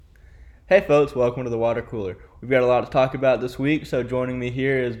Hey folks, welcome to the water cooler. We've got a lot to talk about this week, so joining me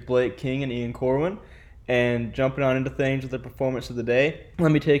here is Blake King and Ian Corwin. And jumping on into things with the performance of the day,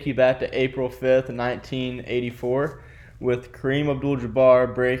 let me take you back to April 5th, 1984, with Kareem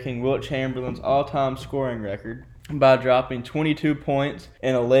Abdul-Jabbar breaking Wilt Chamberlain's all-time scoring record by dropping 22 points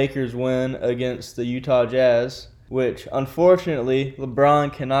in a Lakers win against the Utah Jazz, which unfortunately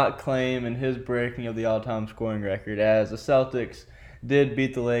LeBron cannot claim in his breaking of the all-time scoring record, as the Celtics did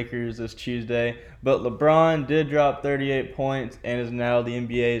beat the Lakers this Tuesday, but LeBron did drop 38 points and is now the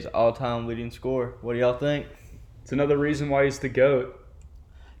NBA's all-time leading scorer. What do y'all think? It's another reason why he's the GOAT.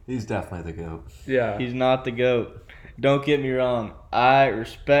 He's definitely the GOAT. Yeah. He's not the GOAT. Don't get me wrong. I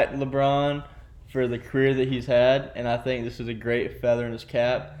respect LeBron for the career that he's had, and I think this is a great feather in his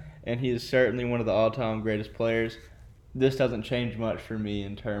cap, and he is certainly one of the all-time greatest players. This doesn't change much for me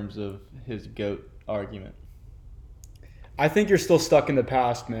in terms of his GOAT argument. I think you're still stuck in the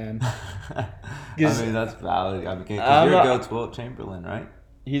past, man. I mean, that's valid. I mean, because your GOAT's Wilt Chamberlain, right?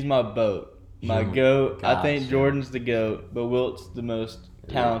 He's my boat. My GOAT. Gosh, I think Jordan's the GOAT, but Wilt's the most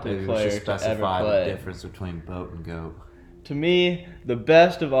talented player to ever specify play. the difference between BOAT and GOAT. To me, the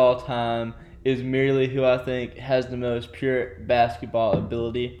best of all time is merely who I think has the most pure basketball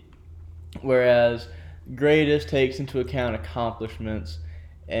ability, whereas greatest takes into account accomplishments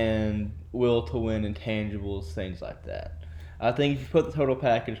and will to win intangibles, things like that. I think if you put the total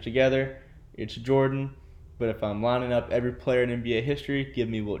package together, it's Jordan. But if I'm lining up every player in NBA history, give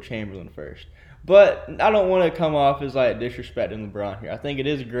me Wilt Chamberlain first. But I don't want to come off as like disrespecting LeBron here. I think it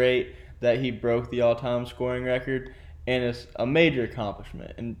is great that he broke the all-time scoring record, and it's a major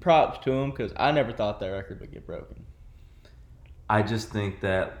accomplishment. And props to him, because I never thought that record would get broken. I just think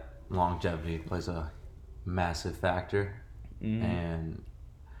that longevity plays a massive factor, and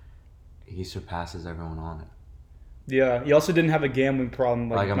he surpasses everyone on it. Yeah. He also didn't have a gambling problem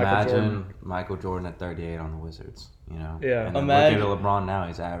like imagine Michael Jordan at 38 on the Wizards, you know? Yeah. And then looking at LeBron now,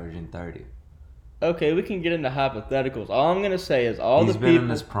 he's averaging 30. Okay, we can get into hypotheticals. All I'm going to say is He's been in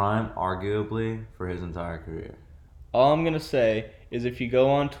his prime, arguably, for his entire career. All I'm going to say is if you go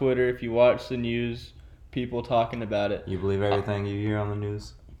on Twitter, if you watch the news, people talking about it. You believe everything you hear on the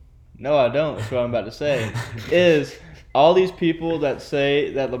news? No, I don't. That's what I'm about to say. Is all these people that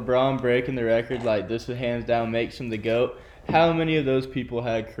say that LeBron breaking the record, like this hands down makes him the GOAT, how many of those people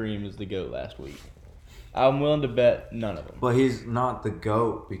had Kareem as the GOAT last week? I'm willing to bet none of them. But he's not the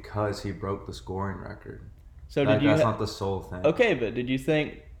GOAT because he broke the scoring record. So that's not the sole thing. Okay, but did you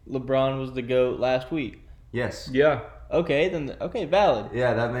think LeBron was the GOAT last week? Yes. Yeah. Okay, valid.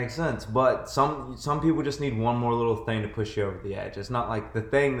 Yeah, that makes sense. But some people just need one more little thing to push you over the edge. It's not like the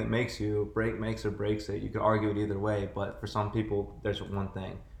thing that makes you makes or breaks it. You could argue it either way, but for some people, there's one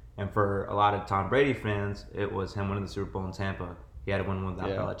thing. And for a lot of Tom Brady fans, it was him winning the Super Bowl in Tampa. He had to win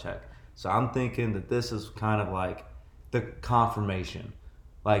without Belichick. So I'm thinking that this is kind of like the confirmation.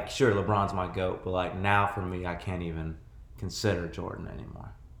 Like, sure, LeBron's my GOAT, but like now for me, I can't even consider Jordan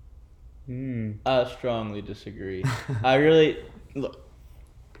anymore. I strongly disagree. Look,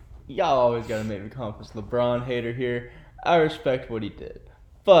 y'all always got to make me call this LeBron hater here. I respect what he did,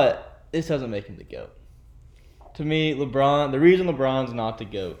 but this doesn't make him the GOAT. To me, the reason LeBron's not the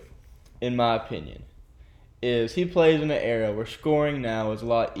GOAT, in my opinion, is he plays in an era where scoring now is a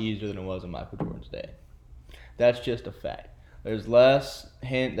lot easier than it was in Michael Jordan's day. That's just a fact. There's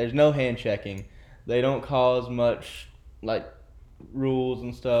no hand checking. They don't call as much rules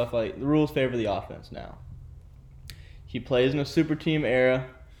and stuff. Like, the rules favor the offense now. He plays in a super team era.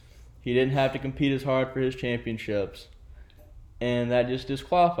 He didn't have to compete as hard for his championships, and that just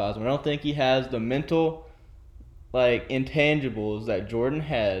disqualifies him. I don't think he has the mental intangibles that Jordan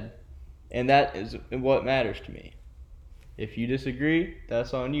had, and that is what matters to me. If you disagree,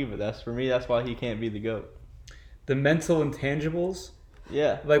 that's on you, but for me, that's why he can't be the GOAT. The mental intangibles?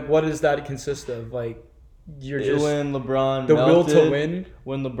 Yeah. What does that consist of? You're just when LeBron the melted, will to win.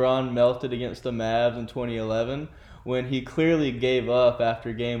 When LeBron melted against the Mavs in 2011, when he clearly gave up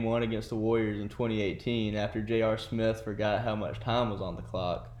after Game 1 against the Warriors in 2018, after J.R. Smith forgot how much time was on the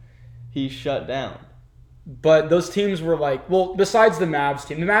clock, he shut down. But those teams were besides the Mavs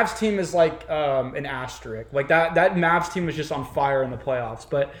team is an asterisk. That Mavs team was just on fire in the playoffs.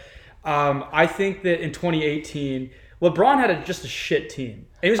 But I think that in 2018, LeBron had just a shit team.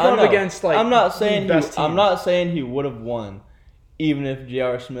 And he was going up against I'm not saying he would have won, even if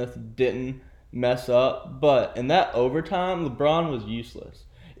J.R. Smith didn't mess up. But in that overtime, LeBron was useless.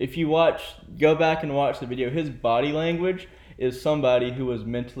 If you go back and watch the video, his body language is somebody who was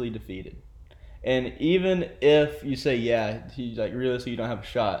mentally defeated. And even if you say, yeah, he's realistically you don't have a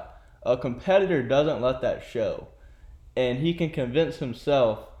shot, a competitor doesn't let that show. And he can convince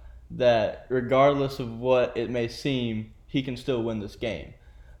himself that regardless of what it may seem, he can still win this game.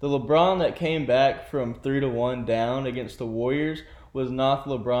 The LeBron that came back from 3-1 down against the Warriors was not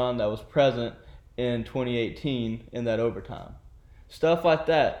the LeBron that was present in 2018 in that overtime. Stuff like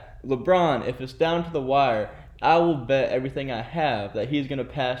that. LeBron, if it's down to the wire, I will bet everything I have that he's going to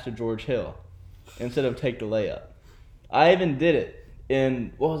pass to George Hill instead of take the layup. I even did it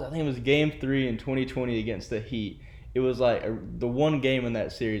in, I think it was Game 3 in 2020 against the Heat. It was like the one game in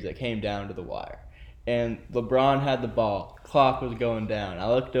that series that came down to the wire. And LeBron had the ball. Clock was going down. I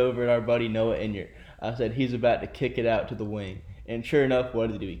looked over at our buddy Noah Inyard. I said, he's about to kick it out to the wing. And sure enough, what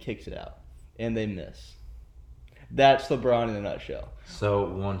did he do? He kicks it out. And they miss. That's LeBron in a nutshell. So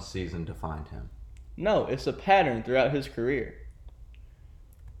one season defined him. No, it's a pattern throughout his career.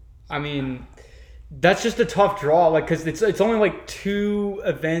 I mean, that's just a tough draw. Like, because it's only like 2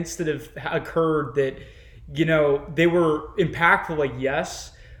 events that have occurred that, they were impactful. Like,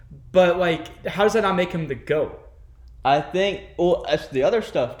 yes, but like, how does that not make him the GOAT? I think, that's the other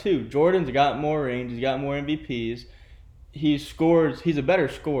stuff too. Jordan's got more rings. He's got more MVPs. He's a better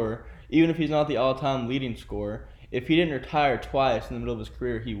scorer, even if he's not the all-time leading scorer. If he didn't retire twice in the middle of his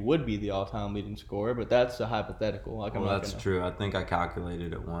career, he would be the all-time leading scorer, but that's a hypothetical. That's true. I think I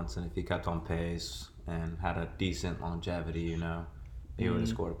calculated it once, and if he kept on pace and had a decent longevity, he would have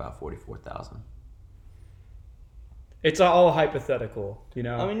scored about 44,000. It's all hypothetical,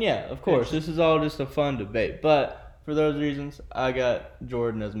 I mean, yeah, of course. This is all just a fun debate, but for those reasons, I got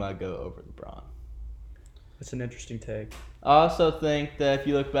Jordan as my GOAT over LeBron. That's an interesting take. I also think that if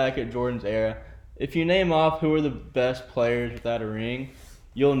you look back at Jordan's era, if you name off who were the best players without a ring,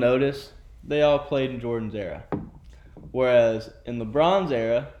 you'll notice they all played in Jordan's era. Whereas in LeBron's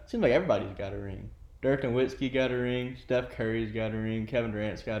era, it seems like everybody's got a ring. Dirk Nowitzki got a ring, Steph Curry's got a ring, Kevin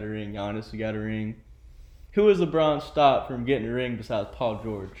Durant's got a ring, Giannis has got a ring. Who has LeBron stopped from getting a ring besides Paul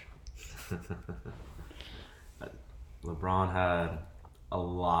George? LeBron had a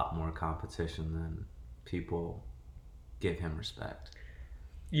lot more competition than people give him respect.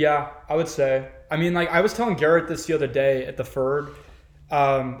 Yeah, I would say. I mean, like, I was telling Garrett this the other day at the Ferd.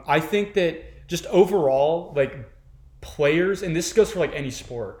 I think that just overall, like, players, and this goes for, like, any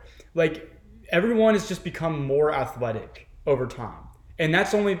sport, like, everyone has just become more athletic over time. And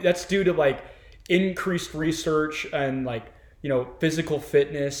that's due to, like, increased research and, like, physical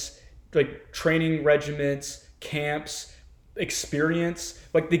fitness, like, training regimens, camps, experience.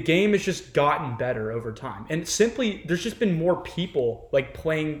 Like, the game has just gotten better over time, and simply there's just been more people like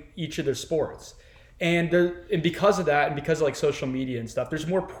playing each of their sports, and because of that, and because of like social media and stuff, there's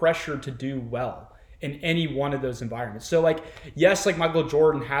more pressure to do well in any one of those environments. So like, yes, like Michael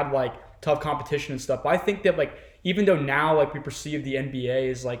Jordan had like tough competition and stuff, but I think that like, even though now like we perceive the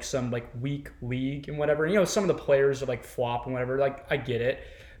NBA as like some like weak league and whatever, some of the players are like flop and whatever, like I get it.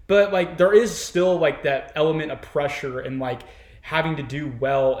 But like, there is still like that element of pressure and like having to do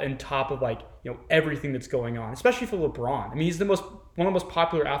well on top of like, everything that's going on, especially for LeBron. I mean, he's one of the most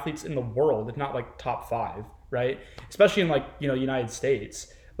popular athletes in the world, if not like top 5, right? Especially in like, United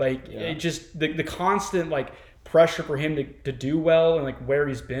States. Like, It just, the constant like pressure for him to do well and like where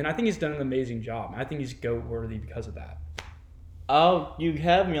he's been, I think he's done an amazing job. I think he's GOAT worthy because of that. You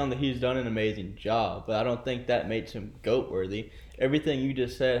have me on that he's done an amazing job, but I don't think that makes him GOAT worthy. Everything you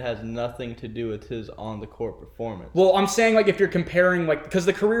just said has nothing to do with his on-the-court performance. Well, I'm saying, like, if you're comparing, like, because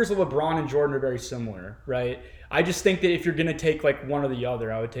the careers of LeBron and Jordan are very similar, right? I just think that if you're going to take, like, one or the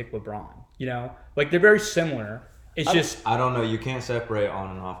other, I would take LeBron, Like, they're very similar. I don't know. You can't separate on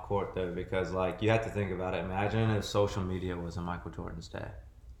and off court, though, because, like, you have to think about it. Imagine if social media was in Michael Jordan's day.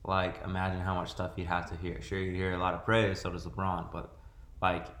 Like, imagine how much stuff he'd have to hear. Sure, you'd hear a lot of praise, so does LeBron, but,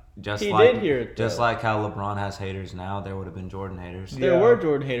 like... Just like how LeBron has haters now, there would have been Jordan haters. There were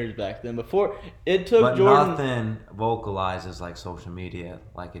Jordan haters back then. Before it took but Jordan. Nothing vocalizes like social media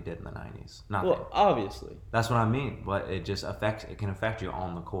like it did in the 90s. Nothing. Well, obviously. That's what I mean. But it can affect you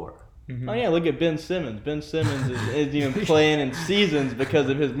on the court. Mm-hmm. Oh yeah, look at Ben Simmons. Ben Simmons is even playing in seasons because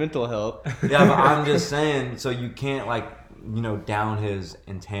of his mental health. Yeah, but I'm just saying. So you can't down his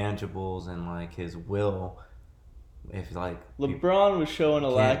intangibles and like his will. If like LeBron was showing a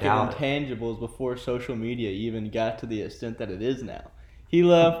lack of intangibles before social media even got to the extent that it is now. He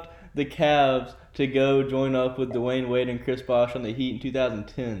left the Cavs to go join up with Dwayne Wade and Chris Bosh on the Heat in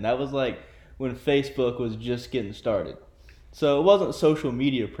 2010. That was like when Facebook was just getting started. So it wasn't social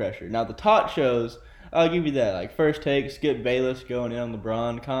media pressure. Now the talk shows, I'll give you that. Like First Take, Skip Bayless going in on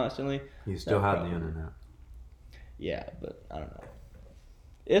LeBron constantly. You still have the internet. Yeah, but I don't know.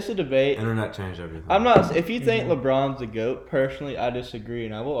 It's a debate. Internet changed everything. If you think LeBron's the GOAT, personally, I disagree,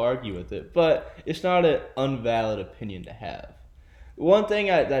 and I will argue with it. But it's not an unvalid opinion to have. One thing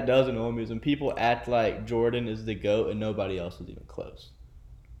that does annoy me is when people act like Jordan is the GOAT and nobody else is even close.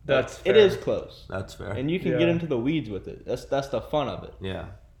 That's It fair. is close. That's fair. And you can get into the weeds with it. That's the fun of it. Yeah.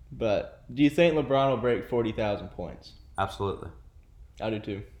 But do you think LeBron will break 40,000 points? Absolutely. I do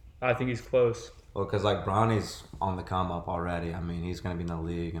too. I think he's close. Well, because like Bronny's on the come up already. I mean, he's going to be in the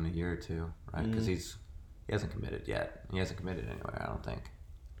league in a year or two, right? Because he hasn't committed yet. He hasn't committed anywhere, I don't think.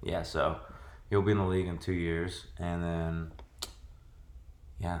 Yeah, so he'll be in the league in 2 years, and then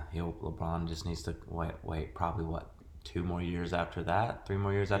LeBron just needs to wait probably 2 more years after that, 3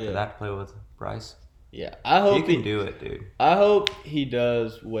 more years after that to play with Bryce. Yeah, I hope he can do it, dude. I hope he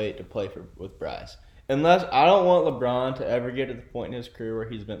does wait to play with Bryce. Unless I don't want LeBron to ever get to the point in his career where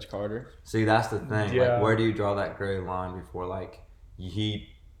he's Vince Carter. See, that's the thing. Yeah. Like, where do you draw that gray line before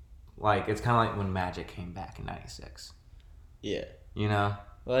it's kind of like when Magic came back in '96. Yeah. You know.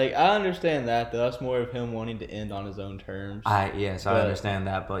 Like, I understand that, though. That's more of him wanting to end on his own terms. I understand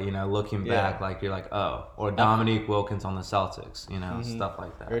that, but looking back, like you're like, oh, or Dominique Wilkins on the Celtics, stuff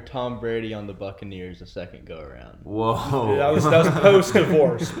like that, or Tom Brady on the Buccaneers the second go around. Whoa, That was post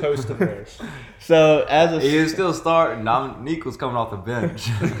divorce. So he was still starting. Dominique was coming off the bench.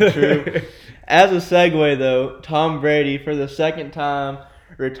 True. As a segue, though, Tom Brady for the second time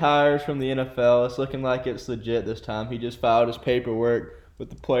retires from the NFL. It's looking like it's legit this time. He just filed his paperwork with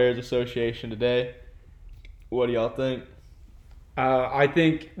the Players Association today. What do y'all think? I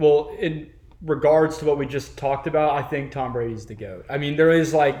think, well, in regards to what we just talked about, I think Tom Brady's the GOAT. I mean, there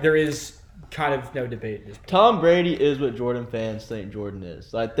is kind of no debate at this point. Tom Brady is what Jordan fans think Jordan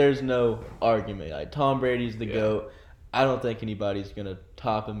is. Like, there's no argument. Like, Tom Brady's the GOAT. I don't think anybody's going to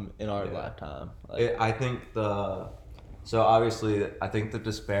top him in our lifetime. I think obviously, I think the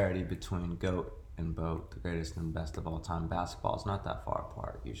disparity between GOAT and BOAT, the greatest and best of all time basketball, is not that far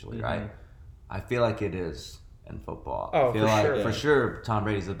apart usually, right? I feel like it is in football. Oh, I feel for sure Tom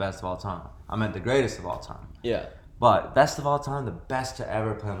Brady's the best of all time. I meant the greatest of all time. Yeah. But best of all time, the best to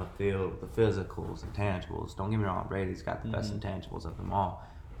ever play on the field, the physicals, intangibles. Don't get me wrong, Brady's got the best intangibles of them all.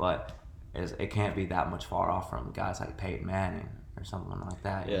 But it can't be that much far off from guys like Peyton Manning or something like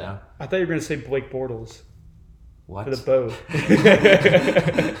that, you know? I thought you were going to say Blake Bortles. What? For the BOAT.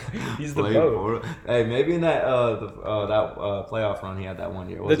 He's the BOAT. Hey, maybe in that playoff run he had that one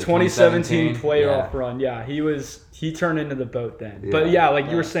year. The 2017 playoff run, he turned into the BOAT then. But like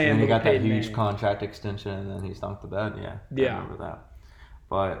you were saying, and he got that huge Manning contract extension, and then he stunk the bed. I remember that.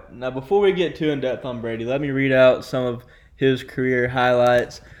 But now, before we get too in depth on Brady, let me read out some of his career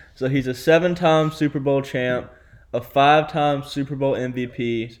highlights. So he's a 7-time Super Bowl champ, a 5-time Super Bowl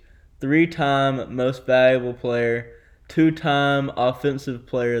MVP, 3-time Most Valuable Player, 2-time Offensive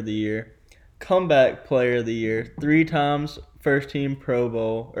Player of the Year, Comeback Player of the Year, 3 times First Team Pro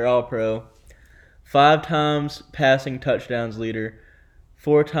Bowl or All Pro, 5 times Passing Touchdowns Leader,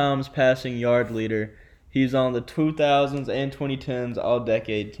 4 times Passing Yard Leader. He's on the 2000s and 2010s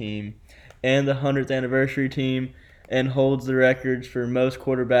All-Decade team and the 100th Anniversary team, and holds the records for most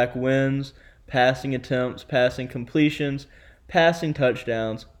quarterback wins, passing attempts, passing completions, passing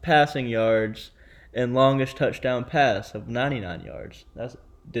touchdowns, passing yards, and longest touchdown pass of 99 yards.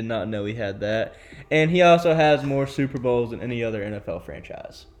 Did not know he had that. And he also has more Super Bowls than any other NFL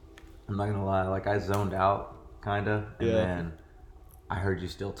franchise. I'm not gonna lie, like I zoned out kinda, and then I heard you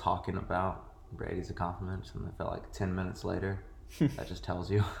still talking about Brady's accomplishments, and I felt like 10 minutes later. That just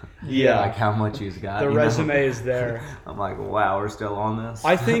tells you, like how much he's got. The resume is there. I'm like, wow, we're still on this.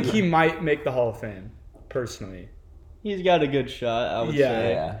 I think he might make the Hall of Fame, personally. He's got a good shot, I would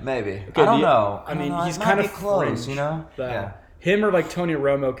say. Yeah, maybe. Okay, I don't know. I mean, he's It might kind be of close, fringe, Yeah. Him or like Tony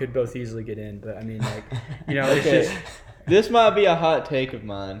Romo could both easily get in, but I mean, like, it's just. This might be a hot take of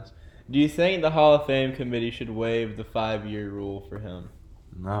mine. Do you think the Hall of Fame committee should waive the 5-year rule for him?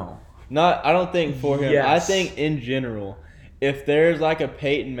 No. I don't think for him. Yes. I think in general, if there's like a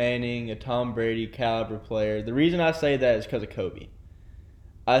Peyton Manning, a Tom Brady caliber player, the reason I say that is because of Kobe.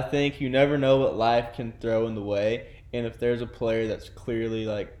 I think you never know what life can throw in the way, and if there's a player that's clearly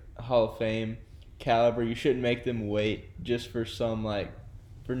like Hall of Fame caliber, you shouldn't make them wait just for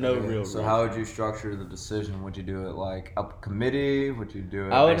for no real reason. So how would you structure the decision? Would you do it like a committee? Would you do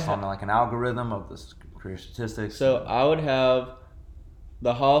it based on like an algorithm of the career statistics? So I would have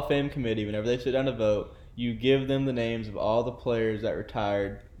the Hall of Fame committee, whenever they sit down to vote, you give them the names of all the players that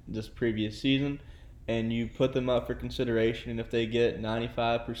retired this previous season, and you put them up for consideration, and if they get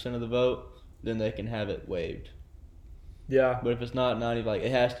 95% of the vote, then they can have it waived. Yeah. But if it's not 90,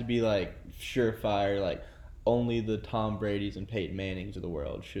 it has to be surefire, only the Tom Brady's and Peyton Mannings of the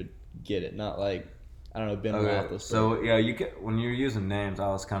world should get it, not I don't know, Ben Okay, Roethlisberger. so yeah, when you're using names, I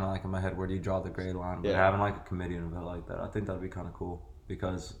was kind of like in my head, where do you draw the gray line? But Yeah. having like a committee and event like that, I think that'd be kind of cool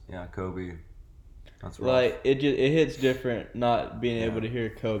because Kobe, that's rough. Like it hits different not being able Yeah. to hear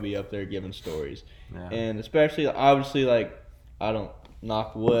Kobe up there giving stories, Yeah. and especially obviously like I don't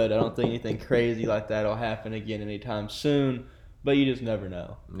knock wood. I don't think anything crazy like that will happen again anytime soon. But you just never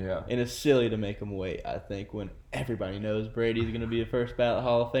know. Yeah. And it's silly to make him wait, I think, when everybody knows Brady's going to be a first ballot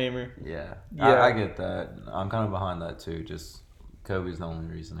Hall of Famer. Yeah. Yeah. I get that. I'm kind of behind that too. Just Kobe's the only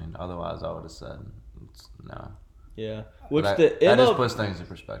reasoning. Otherwise, I would have said no. Yeah. But Which that the just MLB, puts things in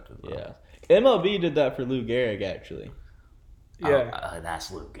perspective. Though. yeah. MLB did that for Lou Gehrig, actually. Yeah. That's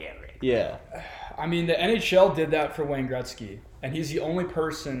Luke Garrett. Yeah. I mean, the NHL did that for Wayne Gretzky, and he's the only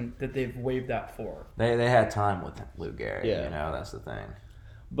person that they've waived that for. They had time with Luke Garrett. Yeah. You know, that's the thing.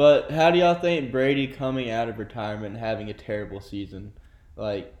 But how do y'all think Brady coming out of retirement and having a terrible season,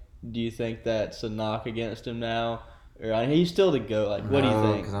 like, do you think that's a knock against him now? Or I mean, he's still the GOAT. Like, what do you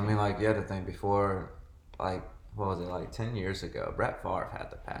think? Because I mean, like you had to think before, like what was it, like 10 years ago? Brett Favre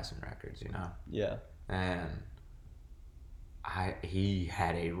had the passing records, you know, Yeah. and he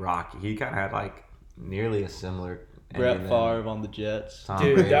had a rocky. He kind of had like nearly a similar. Brett ending Favre on the Jets. than Tom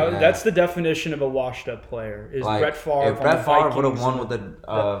Dude, Brady had. that's the definition of a washed-up player. Is Like, Brett Favre? If Brett on the Favre would have Vikings won and with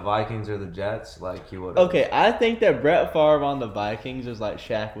the Vikings or the Jets, like he would. Okay, I think that Brett Favre on the Vikings is like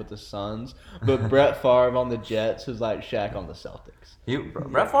Shaq with the Suns, but Brett Favre on the Jets is like Shaq on the Celtics.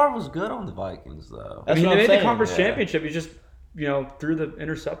 Brett Favre was good on the Vikings though. That's I mean, what they I'm made saying. the conference Yeah. championship. He just, threw the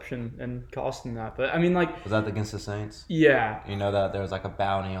interception and cost them that. But I mean, like, Was that against the Saints? yeah. You know that there was like a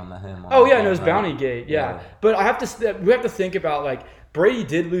bounty on him. Oh yeah, that no, it was game, right? Bounty Gate. Yeah. Yeah. But we have to think about, like, Brady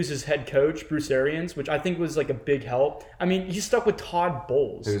did lose his head coach, Bruce Arians, which I think was like a big help. I mean, he's stuck with Todd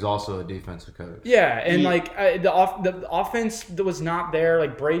Bowles. Who's also a defensive coach. Yeah, and He- the offense that was not there.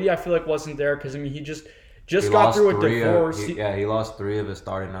 Like, Brady, I feel like wasn't there because, I mean, he just He got lost through a three divorce. he lost 3 of his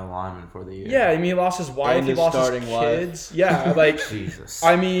starting O linemen for the year. Yeah, I mean, he lost his wife, And he his lost his starting wife. kids. Yeah, like, Jesus.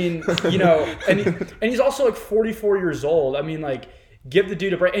 I mean, and he's also like 44 years old. I mean, like, give the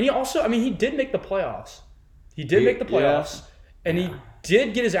dude a break. And he also, I mean, he did make the playoffs. He did make the playoffs, and he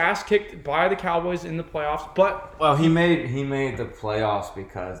did get his ass kicked by the Cowboys in the playoffs. But Well, he made the playoffs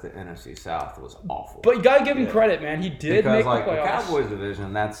because the NFC South was awful. you gotta give him credit, man. He did because make like the the playoffs. Cowboys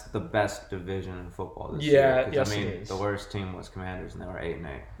division, that's the best division in football this Yeah, year. 'Cause, yes, I mean, it is. the worst team was Commanders, and they were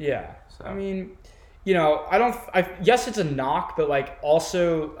 8-8. Yeah. So. I mean, yes, it's a knock, but, like,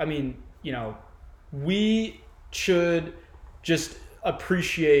 also, I mean, we should just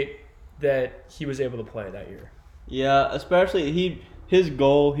appreciate that he was able to play that year. Yeah, especially his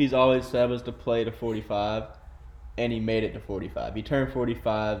goal he's always said was to play to 45, and he made it to 45. He turned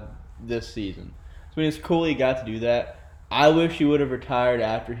 45 this season. So I mean, it's cool he got to do that. I wish he would have retired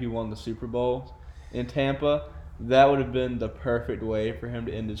after he won the Super Bowl in Tampa. That would have been the perfect way for him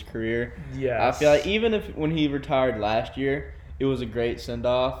to end his career. Yeah. I feel like even if when he retired last year, it was a great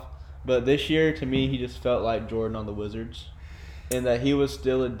send-off. But this year, to me, he just felt like Jordan on the Wizards. And that he was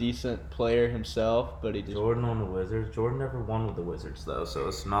still a decent player himself, but he just... Jordan on the Wizards. Jordan never won with the Wizards though, so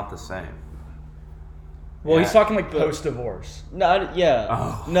it's not the same. Well, he's Yeah. talking like post-divorce. No, yeah.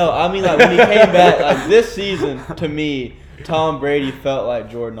 Oh. No, I mean, like, when he came back, like, this season, to me, Tom Brady felt like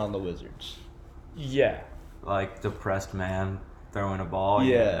Jordan on the Wizards. Yeah. Like depressed man throwing a ball.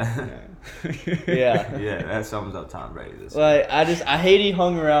 Yeah. Yeah. Yeah, that sums up Tom Brady this year. Like, I hate he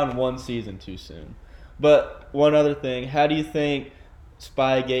hung around one season too soon. But one other thing, how do you think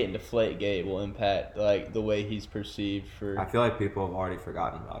Spygate and Deflategate will impact, like, the way he's perceived for... I feel like people have already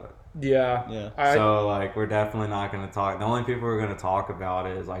forgotten about it. Yeah. Yeah. So, like, we're definitely not going to talk. The only people we're going to talk about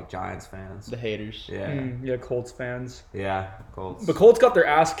is, like, Giants fans. the haters. Yeah. Colts fans. Yeah, Colts. The Colts got their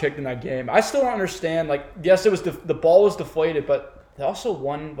ass kicked in that game. I still don't understand. Like, yes, it was the ball was deflated, but they also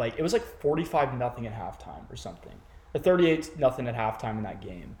won. Like, it was like 45-0 at halftime or something, or 38-0 at halftime in that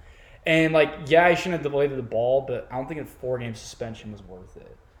game. And, like, yeah, I shouldn't have deflated the ball, but I don't think a 4-game suspension was worth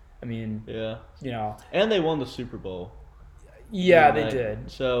it. I mean, Yeah. you And they won the Super Bowl. yeah, they Like, did.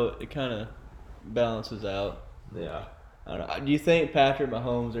 So it kind of balances out. Yeah. I don't know. Do you think Patrick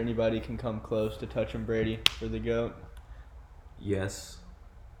Mahomes or anybody can come close to touching Brady for the GOAT? Yes,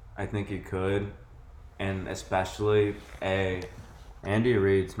 I think he could. And especially, Andy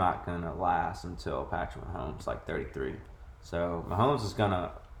Reid's not going to last until Patrick Mahomes, like 33. So Mahomes is going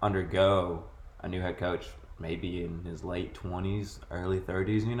to undergo a new head coach maybe in his late 20s, early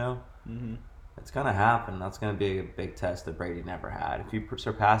 30s, you know? Mm-hmm. It's going to happen. That's going to be a big test that Brady never had. If he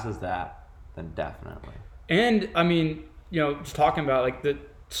surpasses that, then definitely. And, I mean, just talking about, like, the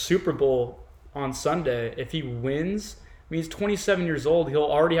Super Bowl on Sunday, if he wins, mean, he's 27 years old. He'll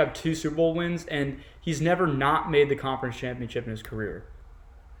already have 2 Super Bowl wins, and he's never not made the conference championship in his career.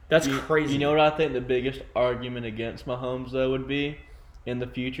 That's crazy. You know what I think the biggest argument against Mahomes, though, would be in the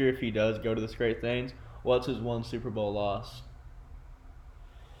future if he does go to this great things? What's his one Super Bowl loss?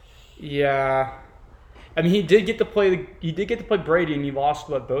 Yeah. I mean, he did get to play Brady, and he lost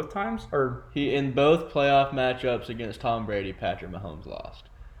both times, or He in both playoff matchups against Tom Brady, Patrick Mahomes lost.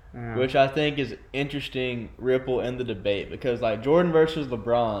 Which I think is interesting ripple in the debate because like Jordan versus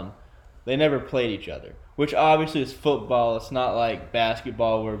LeBron, they never played each other. Which obviously is football. It's not like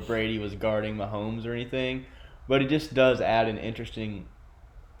basketball where Brady was guarding Mahomes or anything, but it just does add an interesting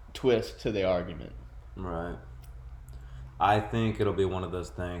twist to the argument. Right. I think it'll be one of those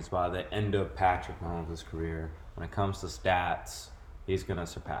things by the end of Patrick Mahomes' career, when it comes to stats, he's going to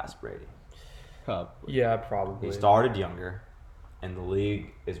surpass Brady. Probably. yeah, probably. He started younger, and the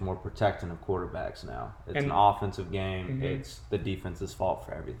league is more protecting of quarterbacks now. It's an offensive game. It's the defense's fault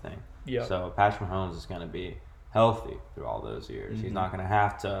for everything. Yeah. So Patrick Mahomes is going to be healthy through all those years. He's not going to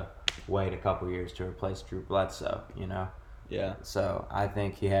have to wait a couple years to replace Drew Bledsoe, you know? Yeah. So I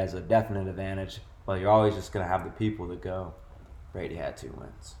think he has a definite advantage, but you're always just going to have the people that go, Brady had 2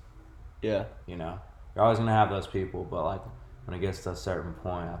 wins. Yeah. You know? You're always going to have those people, but like when it gets to a certain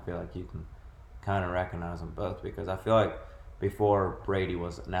point, I feel like you can kind of recognize them both because I feel like before Brady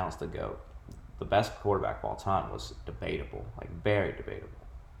was announced the GOAT, the best quarterback of all time was debatable, like very debatable.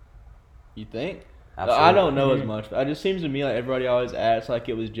 You think? Absolutely. I don't know as much. But it just seems to me like everybody always acts like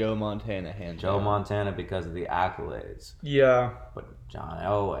it was Joe Montana hands Joe down. Montana because of the accolades. Yeah. But John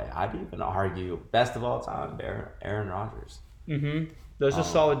Elway, I'd even argue best of all time, Aaron Rodgers. There's a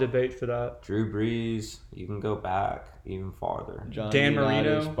solid debate for that. Drew Brees, you can go back even farther. Dan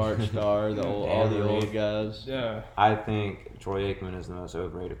Unitas, Marino. Bart Starr, all the old guys. Yeah. I think Troy Aikman is the most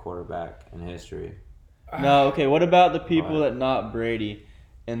overrated quarterback in history. No, okay. What about the people that not Brady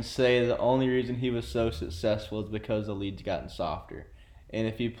and say the only reason he was so successful is because the lead's gotten softer? And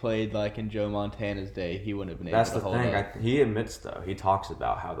if he played like in Joe Montana's day, he wouldn't have been That's able the to hold thing. up. He admits, though, he talks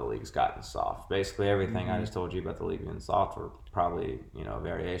about how the league's gotten soft. Basically, everything I just told you about the league being soft were probably, a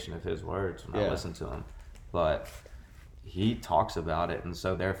variation of his words when I listened to him. But he talks about it, and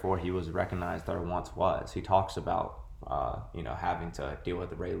so therefore he was recognized there once was. He talks about, having to deal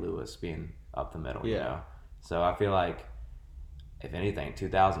with Ray Lewis being up the middle, you know. So I feel like, if anything,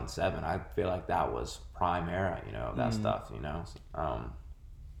 2007, I feel like that was prime era, of that stuff,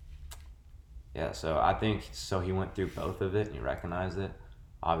 Yeah, so I think he went through both of it and he recognized it.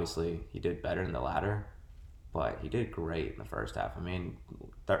 Obviously, he did better in the latter, but he did great in the first half. I mean,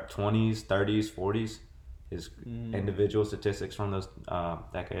 20s, 30s, 40s, his individual statistics from those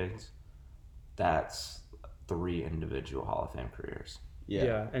decades, that's 3 individual Hall of Fame careers.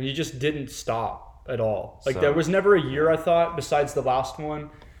 Yeah, and he just didn't stop at all. Like, there was never a year, I thought, besides the last one,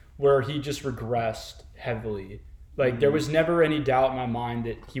 where he just regressed heavily. Like, there was never any doubt in my mind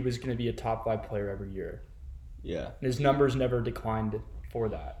that he was going to be a top 5 player every year. Yeah. And his numbers never declined for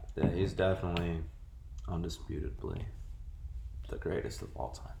that. Yeah, he's definitely, undisputably, the greatest of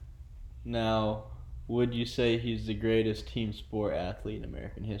all time. Now, would you say he's the greatest team sport athlete in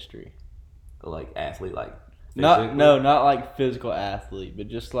American history? Like, athlete, like, Not like physical athlete, but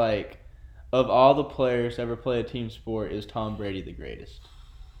just like, of all the players to ever play a team sport, is Tom Brady the greatest?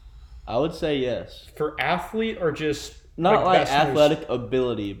 I would say yes. For athlete or just... Not like athletic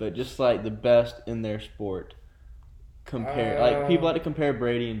ability, but just like the best in their sport. Like people like to compare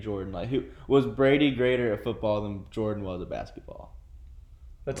Brady and Jordan. Like, who was Brady greater at football than Jordan was at basketball?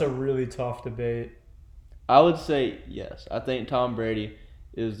 That's a really tough debate. I would say yes. I think Tom Brady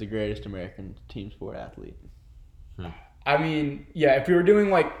is the greatest American team sport athlete. I mean, yeah, if we were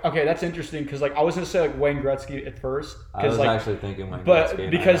doing okay, that's interesting because I was gonna say Wayne Gretzky at first. I was actually thinking Wayne but Gretzky.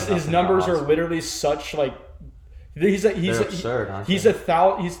 Because his numbers are literally such he's absurd, aren't he's they?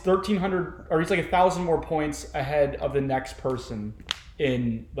 He's 1,300 or he's 1,000 more points ahead of the next person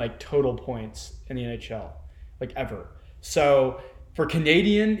in total points in the NHL ever. So for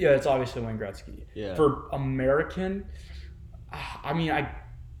Canadian, yeah, it's obviously Wayne Gretzky. Yeah. For American, I mean,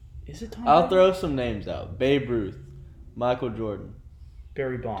 is it Tom I'll Brady? throw some names out: Babe Ruth, Michael Jordan,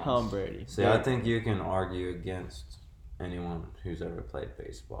 Barry Bonds, Tom Brady. See, I think you can argue against anyone who's ever played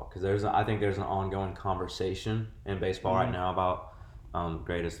baseball because I think there's an ongoing conversation in baseball right now about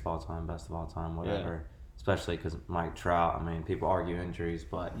greatest of all time, best of all time, whatever. Especially because Mike Trout. I mean, people argue injuries,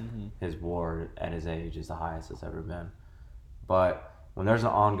 but his WAR at his age is the highest it's ever been. But when there's an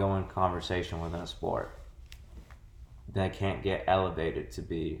ongoing conversation within a sport, they can't get elevated to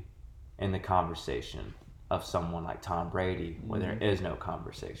be in the conversation of someone like Tom Brady, where there is no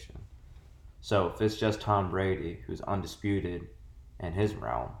conversation. So if it's just Tom Brady, who's undisputed in his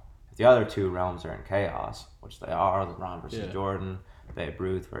realm, if the other two realms are in chaos, which they are, LeBron versus Jordan, Babe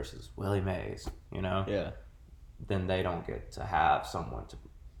Ruth versus Willie Mays, then they don't get to have someone to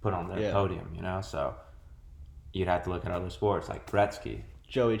put on their podium, So you'd have to look at other sports like Gretzky.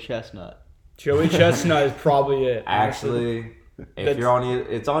 Joey Chestnut. Joey Chestnut is probably it. Actually, if you're on,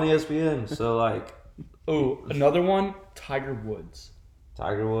 it's on ESPN. So like, another one, Tiger Woods.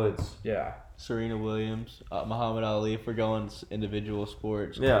 Tiger Woods. Yeah. Serena Williams, Muhammad Ali. If we're going individual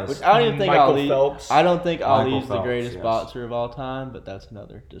sports, yes. Which I don't even think Michael Phelps. I don't think Ali's the Phelps, greatest boxer of all time, but that's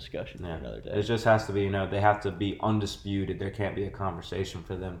another discussion for another day. It just has to be, they have to be undisputed. There can't be a conversation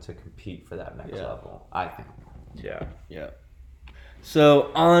for them to compete for that next level, I think. Yeah.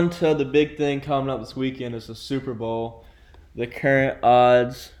 So on to the big thing coming up this weekend is the Super Bowl. The current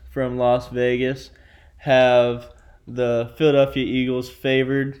odds from Las Vegas have the Philadelphia Eagles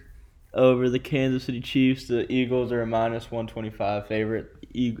favored over the Kansas City Chiefs. The Eagles are a minus 125 favorite.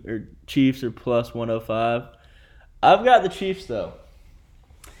 Chiefs are plus 105. I've got the Chiefs, though.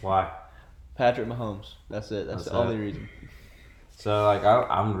 Why? Patrick Mahomes. That's it. That's the only reason. So, like,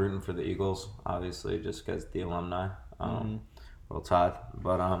 I'm rooting for the Eagles, obviously, just because the alumni. Roll Tide.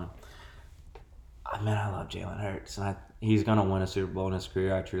 But, I love Jalen Hurts. And he's going to win a Super Bowl in his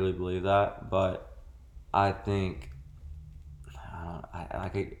career. I truly believe that. But I think I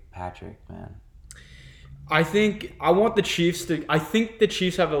like Patrick, man. I think the Chiefs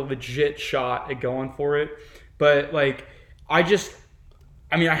have a legit shot at going for it. But, like, I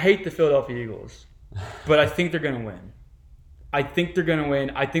hate the Philadelphia Eagles. But I think they're going to win. I think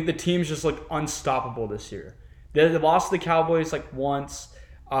the team's just, like, unstoppable this year. They lost to the Cowboys, like, once.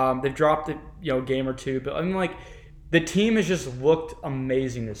 They've dropped a game or two. But, the team has just looked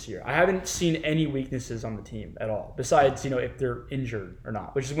amazing this year. I haven't seen any weaknesses on the team at all, besides, if they're injured or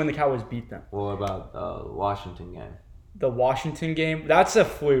not, which is when the Cowboys beat them. What about the Washington game? The Washington game? That's a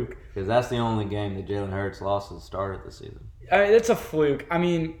fluke. Because that's the only game that Jalen Hurts lost at the start of the season. It's a fluke.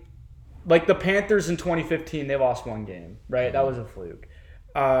 Like the Panthers in 2015, they lost one game, right? That was a fluke.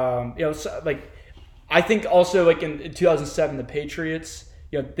 I think also, like, in 2007, the Patriots,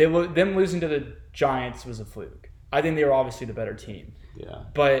 them losing to the Giants was a fluke. I think they were obviously the better team. Yeah.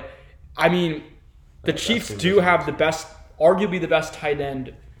 But, the Chiefs do have arguably the best tight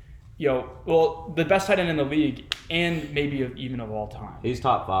end, the best tight end in the league and maybe even of all time. He's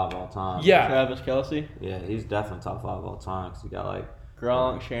top 5 all time. Yeah. Travis Kelce? Yeah, he's definitely top 5 all time because he got,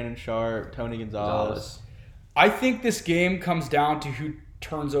 Gronk, Shannon Sharp, Tony Gonzalez. I think this game comes down to who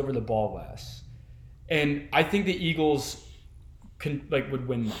turns over the ball less. And I think the Eagles would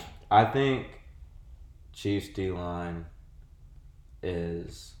win that. I think Chiefs D-line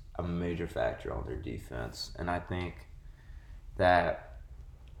is a major factor on their defense. And I think that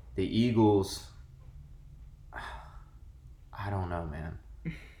the Eagles, I don't know, man.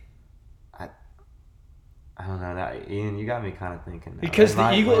 I don't know that, Ian. You got me kind of thinking now. Because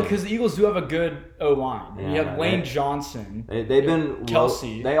the Eagles do have a good O-line. Yeah, you have Lane Johnson. They've been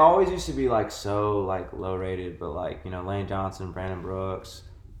Kelce. They always used to be so low rated, but Lane Johnson, Brandon Brooks,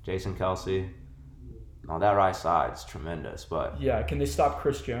 Jason Kelce. No, that right side's tremendous, but yeah, can they stop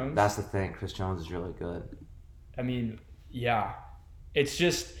Chris Jones? That's the thing. Chris Jones is really good. Yeah, it's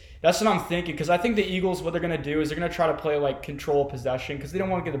just. That's what I'm thinking, because I think the Eagles, what they're going to do is they're going to try to play control possession because they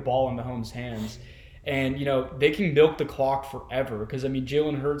don't want to get the ball in Mahomes' hands. And, they can milk the clock forever because,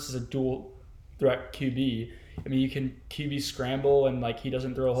 Jalen Hurts is a dual threat QB. You can QB scramble and, he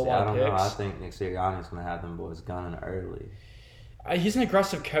doesn't throw a whole lot of picks. I don't know. I think Nick Sirianni's going to have them boys gunning early. He's an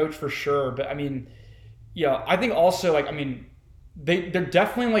aggressive coach for sure. But, I think also, they're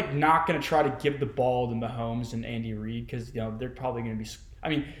definitely, not going to try to give the ball to Mahomes and Andy Reid because, they're probably going to be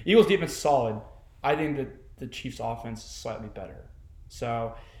 – Eagles' defense is solid. I think that the Chiefs' offense is slightly better.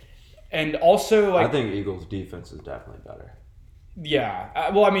 So – and also, I think Eagles' defense is definitely better. Yeah.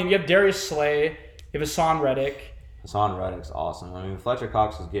 You have Darius Slay. You have Hassan Reddick. Hassan Reddick's awesome. Fletcher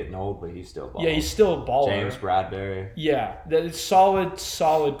Cox is getting old, but he's still balling. Yeah, he's still a baller. James Bradbury. Yeah. It's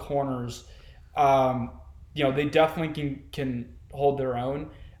solid corners. They definitely can hold their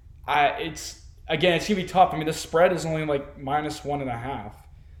own. It's going to be tough. The spread is only minus 1.5.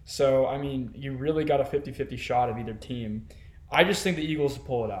 So, you really got a 50-50 shot of either team. I just think the Eagles will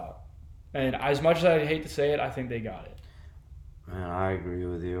pull it out. And as much as I hate to say it, I think they got it. Man, I agree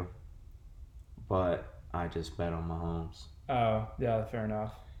with you. But I just bet on Mahomes. Oh, yeah, fair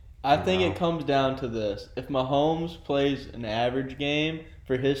enough. I think it comes down to this. If Mahomes plays an average game,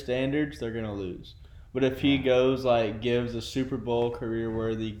 for his standards, they're going to lose. But if he goes, gives a Super Bowl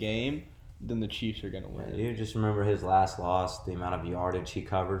career-worthy game, then the Chiefs are gonna win. You just remember his last loss, the amount of yardage he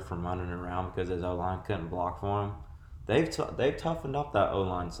covered from running around because his O-line couldn't block for him. They've toughened up that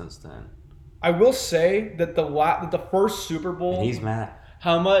O-line since then. I will say that the first Super Bowl. And he's mad.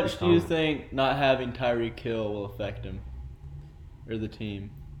 How much do you think not having Tyreek Hill will affect him or the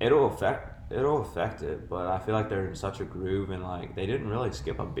team? It'll affect it, but I feel like they're in such a groove and like they didn't really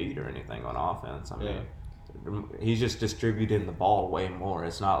skip a beat or anything on offense. I mean, he's just distributing the ball way more.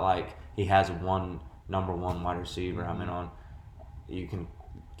 It's not like he has one number one wide receiver. I mean, you can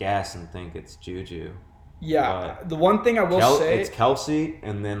guess and think it's Juju. Yeah, the one thing I will say, it's Kelsey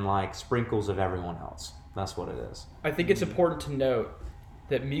and then like sprinkles of everyone else. That's what it is. I think it's important to note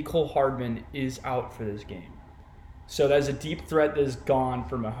that Mecole Hardman is out for this game. So that's a deep threat that is gone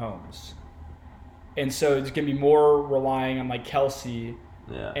for Mahomes. And so it's going to be more relying on like Kelsey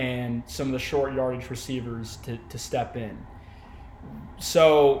and some of the short yardage receivers to step in.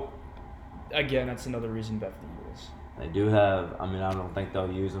 So, again, that's another reason to bet for the Eagles. They do have, I mean, I don't think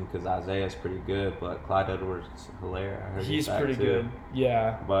they'll use him because Isaiah's pretty good, but Clyde Edwards-Helaire, I heard he's pretty too. good.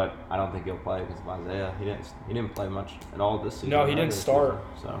 Yeah. But I don't think he'll play because of Isaiah. He didn't play much at all this season. No, he didn't start.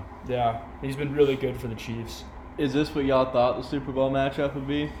 So Yeah, he's been really good for the Chiefs. Is this what y'all thought the Super Bowl matchup would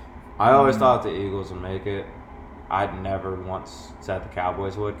be? I always thought the Eagles would make it. I'd never once said the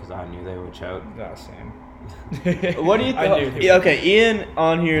Cowboys would because I knew they would choke. Yeah, same. What do you I knew think? he would. Okay, Ian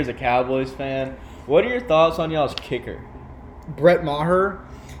on here is a Cowboys fan. What are your thoughts on y'all's kicker? Brett Maher,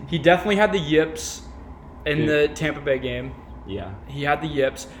 he definitely had the yips in the Tampa Bay game. Yeah. He had the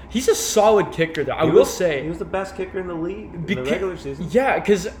yips. He's a solid kicker, though. I will say he was the best kicker in the league in the regular season. Yeah,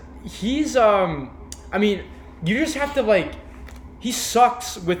 because he's I mean, you just have to like, he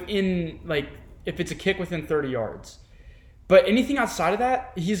sucks within like if it's a kick within 30 yards. But anything outside of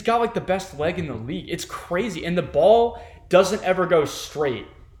that, he's got like the best leg in the league. It's crazy, and the ball doesn't ever go straight.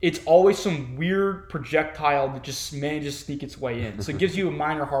 It's always some weird projectile that just manages to sneak its way in. So it gives you a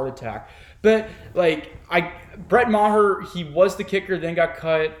minor heart attack. But like Brett Maher, he was the kicker, then got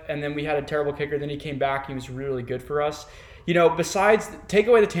cut, and then we had a terrible kicker. Then he came back. He was really good for us. You know, besides take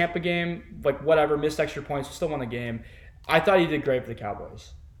away the Tampa game, like whatever, missed extra points, we still won the game. I thought he did great for the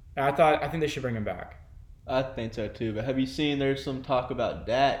Cowboys, and I think they should bring him back. I think so too. But have you seen there's some talk about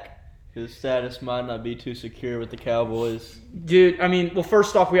Dak? His status might not be too secure with the Cowboys. Dude, I mean, well,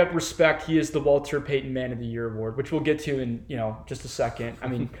 first off, we have to respect he is the Walter Payton Man of the Year award, which we'll get to in, just a second. I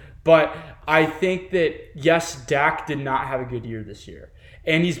mean, but I think that, yes, Dak did not have a good year this year.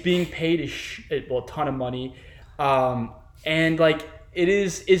 And he's being paid a ton of money. And, like,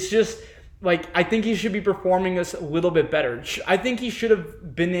 it's just, like, I think he should be performing this a little bit better. I think he should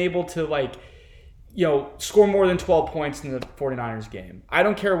have been able to, like, score more than 12 points in the 49ers game. I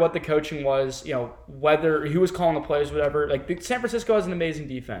don't care what the coaching was, whether who was calling the plays, whatever. Like, San Francisco has an amazing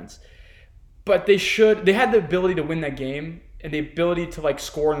defense. But they had the ability to win that game and the ability to, like,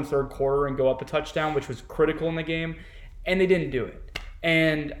 score in the third quarter and go up a touchdown, which was critical in the game, and they didn't do it.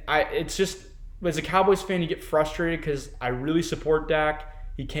 And it's just, as a Cowboys fan, you get frustrated because I really support Dak.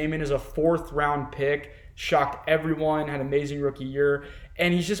 He came in as a 4th-round pick, shocked everyone, had an amazing rookie year,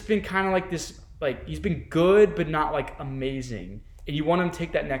 and he's just been kind of like this. Like, he's been good, but not, like, amazing. And you want him to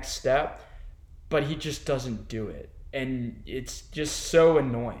take that next step, but he just doesn't do it. And it's just so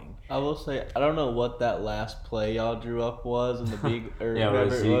annoying. I will say, I don't know what that last play y'all drew up was in the big or Yeah, whatever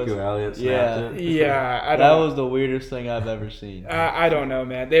where it was. Ezekiel Elliott Yeah. snapped it. Yeah, That was the weirdest thing I've ever seen. I don't know,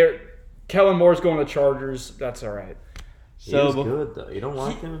 man. Kellen Moore's going to the Chargers. That's all right. He was good, though. You don't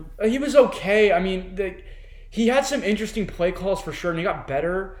like him? He was okay. I mean, he had some interesting play calls for sure, and he got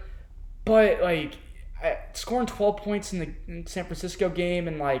better. But, like, scoring 12 points in the San Francisco game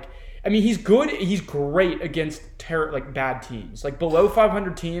and, like, I mean, he's good. He's great against bad teams. Like, below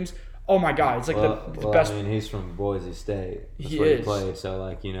 500 teams, oh, my God. It's, like, the best. I mean, he's from Boise State. That's He where is. he played, so,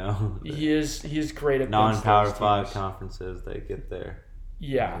 like, He is great at non-Power those 5 teams. conferences, they get there.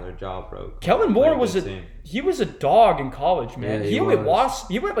 Yeah. Their jaw broke. Kellen Moore was team. he was a dog in college, man. Yeah, he he only was.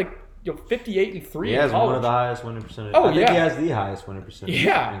 lost. He went 58-3 He in has college. one of the highest winning percentage. Oh, I think yeah. he has the highest winning percentage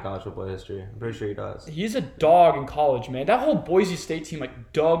Yeah. in college football history. I'm pretty sure he does. He's a dog in college, man. That whole Boise State team,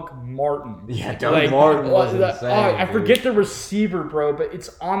 like Doug Martin. Yeah, Doug Martin was insane. I dude. forget the receiver, bro, but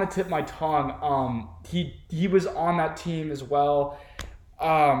it's on the tip of my tongue. He was on that team as well.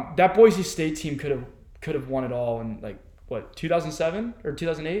 That Boise State team could have won it all in 2007 or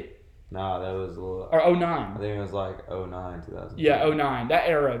 2008 No, that was a little. or I 09. think it was like 09, 2000. Yeah, 09. That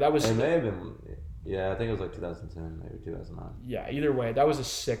era. That was. It may have been. Yeah, I think it was like 2010, maybe 2009. Yeah, either way, that was a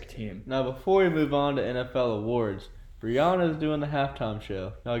sick team. Now, before we move on to NFL awards, Brianna's doing the halftime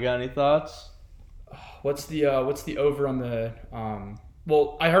show. Y'all got any thoughts? What's the over on the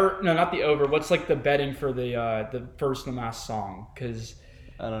Well, I heard not the over. What's like the betting for the first and last song? Because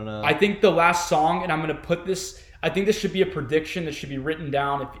I don't know. I think the last song, and I'm gonna put this. I think this should be a prediction that should be written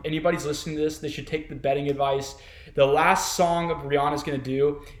down. If anybody's listening to this, they should take the betting advice. The last song of Rihanna's gonna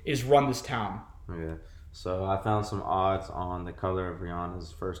do is "Run This Town." Yeah. So I found some odds on the color of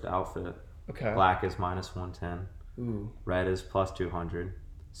Rihanna's first outfit. Okay. Black is -110. Ooh. Red is +200.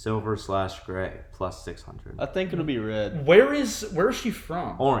 Silver/gray +600. I think it'll be red. Where is she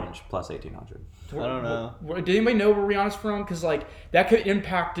from? Orange +1800. I don't know. Did anybody know where Rihanna's from? Because like that could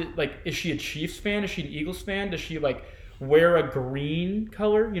impact it. Like, is she a Chiefs fan? Is she an Eagles fan? Does she like wear a green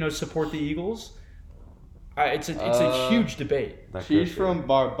color? Support the Eagles. It's a huge debate. She's from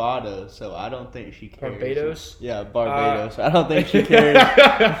Barbados, so I don't think she cares. Barbados? Yeah, Barbados. I don't think she cares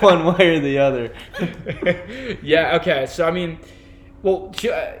one way or the other. Yeah. Okay. So I mean, well,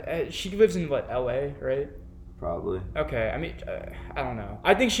 she lives in what, LA, right? Probably. Okay. I mean, I don't know.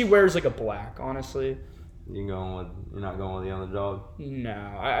 I think she wears like a black. Honestly. You're not going with the underdog.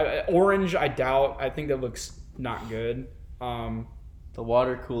 No. Orange. I doubt. I think that looks not good. The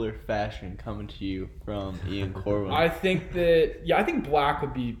water cooler fashion coming to you from Ian Corwin. I think black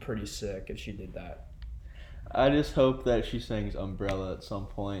would be pretty sick if she did that. I just hope that she sings Umbrella at some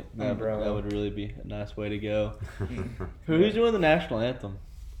point. Umbrella. That would really be a nice way to go. Who's doing the national anthem?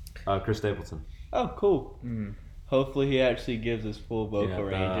 Chris Stapleton. Oh, cool. Mm. Hopefully he actually gives his full vocal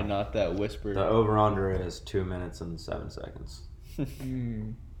range and not that whisper. The over-under is 2 minutes and 7 seconds.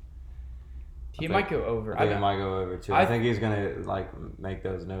 He might go over. I think he might go over too. I think he's gonna make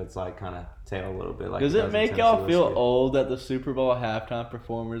those notes kind of tail a little bit. Like, does it make y'all feel old that the Super Bowl halftime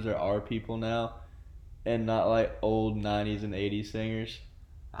performers are our people now, and not like old '90s and '80s singers?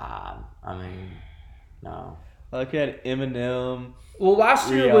 I mean, no. Like you had Eminem. Well, last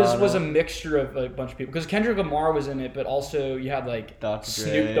year was Rihanna. a mixture of a bunch of people because Kendrick Lamar was in it, but also you had like Dr.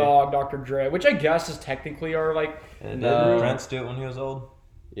 Snoop Dre. Dogg, Dr. Dre, which I guess is technically our like. Did No. Prince do it when he was old?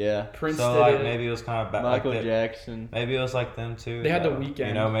 Yeah. Prince So did it. maybe it was kind of Michael Jackson. Maybe it was like them too. They had The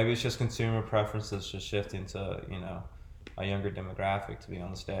Weeknd. Maybe it's just consumer preferences just shifting to a younger demographic to be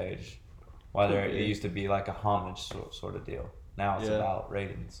on the stage. Whether it used to be like a homage sort of deal. Now it's about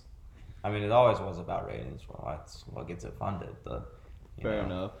ratings. I mean, it always was about ratings. Well, that's what gets it funded. Fair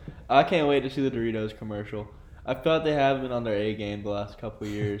enough. I can't wait to see the Doritos commercial. I felt they have been on their A game the last couple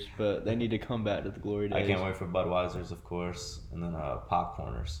of years, but they need to come back to the glory days. I can't wait for Budweiser's, of course, and then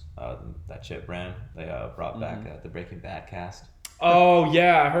Popcorners, that chip brand they brought back at the Breaking Bad cast. Oh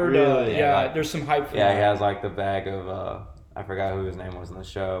yeah, I heard. Really? There's some hype for Yeah, that. he has like the bag of I forgot who his name was in the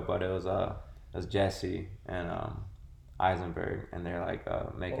show, but it was Jesse and Eisenberg, and they're like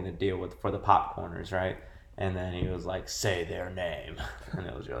making a deal for the Popcorners, right? And then he was like, "Say their name," and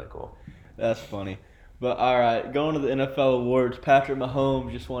it was really cool. That's funny. But all right, going to the NFL awards, Patrick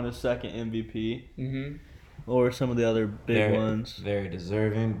Mahomes just won his second MVP. Mm-hmm. What were some of the other big ones? Very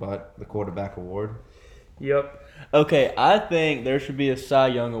deserving, but the quarterback award. Yep. Okay, I think there should be a Cy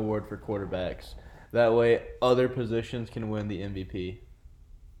Young award for quarterbacks. That way, other positions can win the MVP.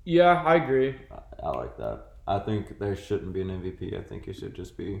 Yeah, I agree. I like that. I think there shouldn't be an MVP. I think it should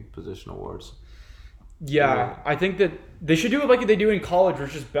just be position awards. Yeah, I think that they should do it like they do in college, where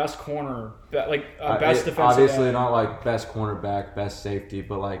it's just best corner, best defensive Obviously, end. not like best cornerback, best safety,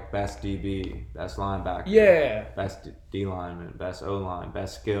 but like best DB, best linebacker, Yeah. best D lineman, best O line,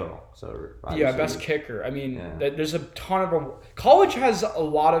 best skill. So Yeah, best kicker. I mean, Yeah. there's a ton of college has a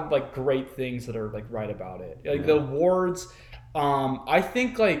lot of like great things that are like right about it. Like the awards, I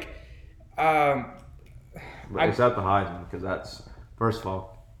think like, except the Heisman, because that's first of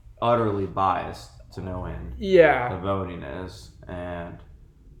all utterly biased to no end. yeah, The voting is, and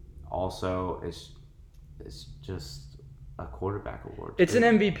also it's just a quarterback award. it's an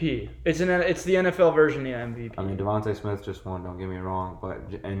MVP. It's the NFL version of the MVP. I mean, Devontae Smith just won. Don't get me wrong, but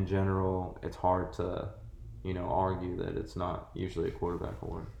in general, it's hard to, argue that it's not usually a quarterback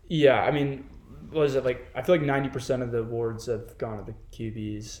award. Yeah, I mean, what is it like? I feel like 90% of the awards have gone to the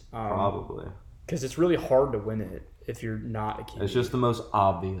QBs. Probably. Because it's really hard to win it if you're not a QB. It's just the most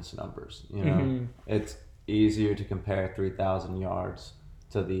obvious numbers. Mhm. It's easier to compare 3,000 yards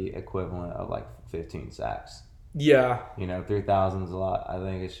to the equivalent of like 15 sacks. Yeah. 3,000 is a lot. I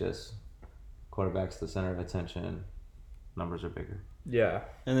think it's just quarterback's the center of attention. Numbers are bigger. Yeah.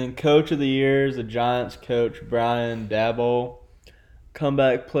 And then Coach of the Year is the Giants coach Brian Daboll.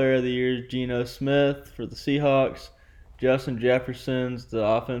 Comeback Player of the Year is Geno Smith for the Seahawks. Justin Jefferson's the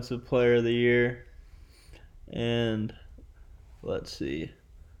Offensive Player of the Year. And let's see.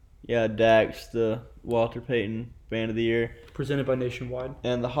 Yeah, Dak's the Walter Payton Fan of the Year. Presented by Nationwide.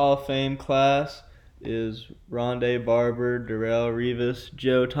 And the Hall of Fame class, is Rondé Barber, Darrell Revis,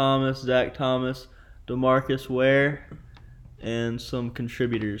 Joe Thomas, Zach Thomas, DeMarcus Ware, and some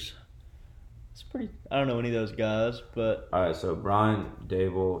contributors. It's pretty. I don't know any of those guys, but All right, so Brian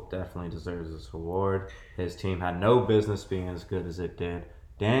Dable definitely deserves this award. His team had no business being as good as it did.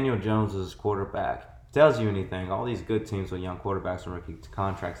 Daniel Jones is his quarterback. Tells you anything? All these good teams with young quarterbacks and rookie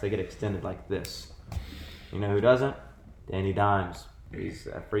contracts, they get extended like this. You know who doesn't? Danny Dimes. He's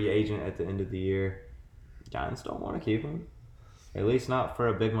a free agent at the end of the year. Giants don't want to keep him. At least not for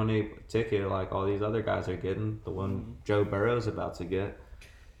a big money ticket like all these other guys are getting. The one Joe Burrow's about to get.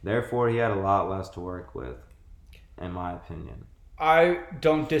 Therefore, he had a lot less to work with, in my opinion. I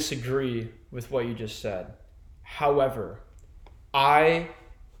don't disagree with what you just said. However, I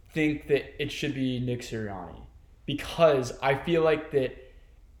think that it should be Nick Sirianni because I feel like that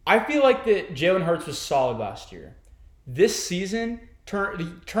Jalen Hurts was solid last year. This season turned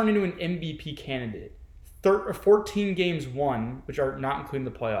into an MVP candidate. 14 games won, which are not including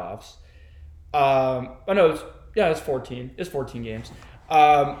the playoffs. It's 14. It's 14 games.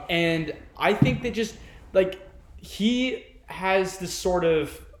 And I think that just like he has this sort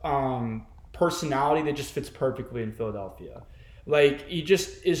of personality that just fits perfectly in Philadelphia. Like he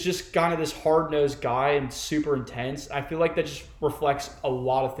just is just kind of this hard-nosed guy and super intense. I feel like that just reflects a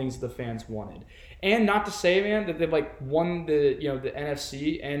lot of things the fans wanted. And not to say, man, that they've like won the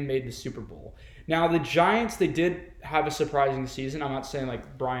NFC and made the Super Bowl. Now the Giants, they did have a surprising season. I'm not saying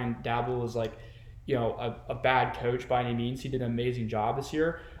like Brian Daboll was like a bad coach by any means. He did an amazing job this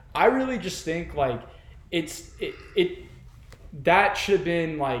year. I really just think like that should have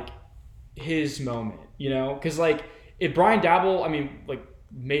been like his moment, because like if Brian Daboll,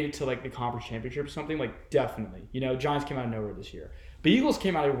 made it to like the conference championship or something, like definitely, Giants came out of nowhere this year, but Eagles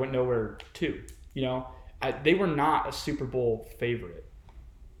came out of nowhere too. They were not a Super Bowl favorite,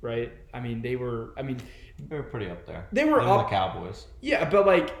 right? They were pretty up there. They were up. The Cowboys. Yeah, but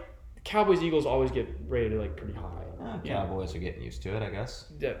like Cowboys, Eagles always get rated like pretty high. Cowboys are getting used to it, I guess.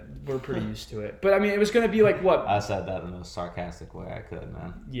 Yeah, we're pretty used to it. But it was going to be like what? I said that in the most sarcastic way I could,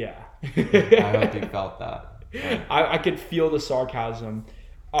 man. Yeah. I hope you felt that. Yeah. I could feel the sarcasm.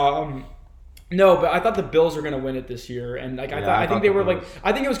 No, but I thought the Bills were going to win it this year, and I think they were like.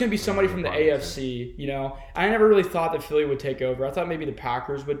 I think it was going to be somebody from the AFC. I never really thought that Philly would take over. I thought maybe the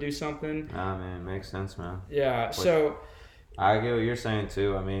Packers would do something. Man, makes sense, man. Yeah. So. I get what you're saying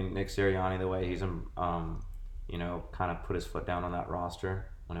too. Nick Sirianni, the way he's kind of put his foot down on that roster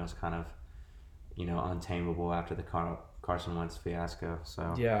when it was kind of, untamable after the Carson Wentz fiasco.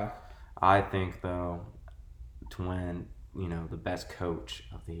 So yeah, I think though, to win, the best coach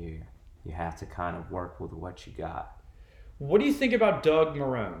of the year, you have to kind of work with what you got. What do you think about Doug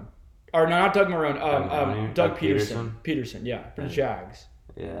Marrone? Or no, not Doug Marrone. Doug Peterson. Peterson, yeah, for the Jags.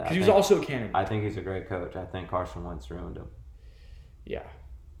 Yeah, because he was also a candidate. I think he's a great coach. I think Carson Wentz ruined him. Yeah.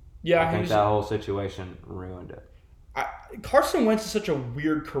 I think that whole situation ruined it. Carson Wentz is such a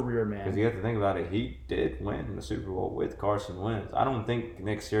weird career, man. Because you have to think about it. He did win the Super Bowl with Carson Wentz. I don't think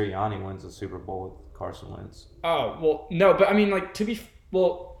Nick Sirianni wins the Super Bowl with Carson Wentz. Oh, well, no. But,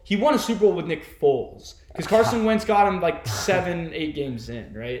 he won a Super Bowl with Nick Foles. Because Carson Wentz got him, 7-8 games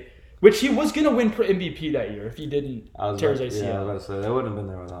in, right? Which he was going to win MVP that year if he didn't tear his ACL. Yeah, I was about to say, they wouldn't have been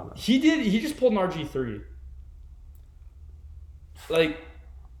there without him. He did. He just pulled an RG3.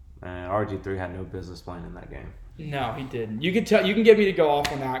 RG3 had no business playing in that game. No, he didn't. You can get me to go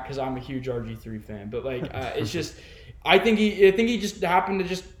off on that because I'm a huge RG3 fan. But it's just, I think he just happened to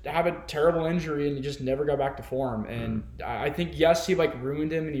just have a terrible injury and he just never got back to form. And I think yes, he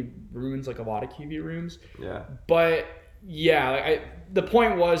ruined him and he ruins a lot of QB rooms. Yeah. But yeah, the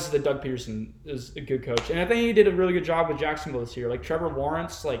point was that Doug Peterson is a good coach, and I think he did a really good job with Jacksonville this year. Trevor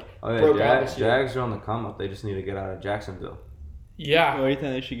Lawrence, broke out this year. Jags are on the come up. They just need to get out of Jacksonville. Yeah. Where do you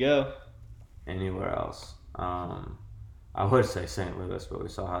think they should go? Anywhere else. I would say St. Louis, but we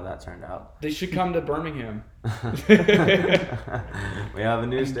saw how that turned out. They should come to Birmingham. We have a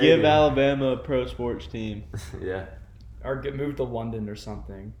new stadium. Give Alabama a pro sports team. Yeah. Or move to London or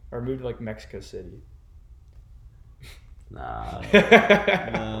something. Or move to Mexico City. Nah.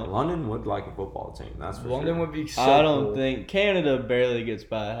 No. London would like a football team. That's for London sure. would be so I don't cool. think Canada barely gets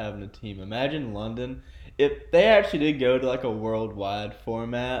by having a team. Imagine London. If they actually did go to a worldwide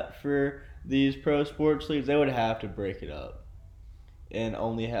format for these pro sports leagues, they would have to break it up and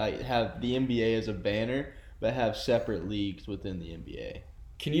only have the NBA as a banner, but have separate leagues within the NBA.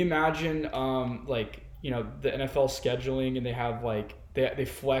 Can you imagine, the NFL scheduling and they have they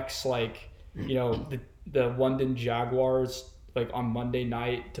flex the London Jaguars like on Monday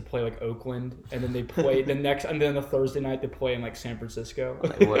night to play like Oakland, and then they play the next, and then the Thursday night they play in like San Francisco.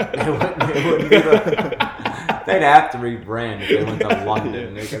 It wouldn't be they'd have to rebrand if they went to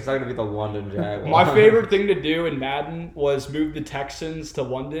London. It's not going to be the London Jaguars. My favorite thing to do in Madden was move the Texans to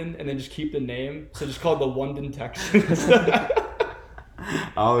London and then just keep the name. So just call it the London Texans.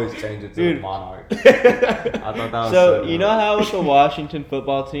 I always change it to the Monarch. I thought that was so you know how with the Washington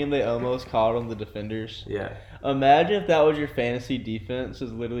football team they almost called them the Defenders? Yeah. Imagine if that was your fantasy defense,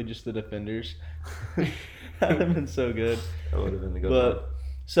 is literally just the Defenders. That would have been so good. That would have been the good one. But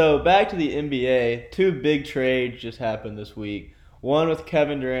so back to the NBA, 2 big trades just happened this week. One with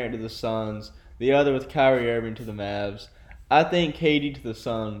Kevin Durant to the Suns, the other with Kyrie Irving to the Mavs. I think KD to the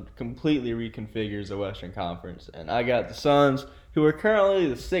Suns completely reconfigures the Western Conference, and I got the Suns, who are currently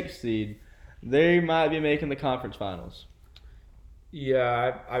the 6th seed. They might be making the conference finals.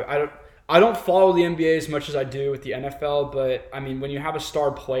 Yeah, I don't follow the NBA as much as I do with the NFL, but I mean, when you have a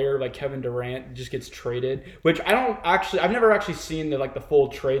star player like Kevin Durant just gets traded, which I've never actually seen the full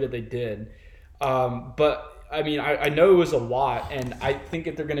trade that they did. But I mean, I know it was a lot, and I think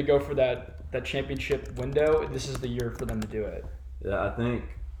if they're going to go for that championship window, this is the year for them to do it. Yeah,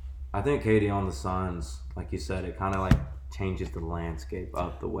 I think KD on the Suns, like you said, it kind of like changes the landscape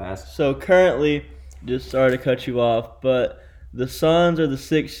of the West. So currently, just sorry to cut you off, but the Suns are the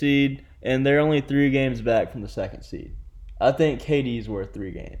 6th seed, and they're only 3 games back from the 2nd seed. I think KD's worth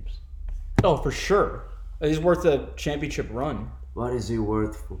 3 games. Oh, for sure. He's worth a championship run. What is he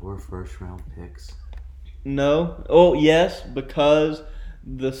worth for first-round picks? No. Oh, yes, because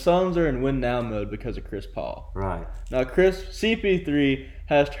the Suns are in win-now mode because of Chris Paul. Right. Now, CP3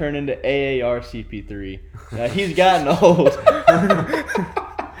 has turned into AAR CP3. Now, he's gotten old.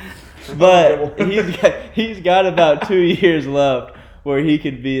 But he's got about 2 years left where he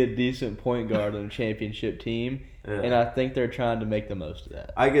could be a decent point guard on a championship team. Yeah. And I think they're trying to make the most of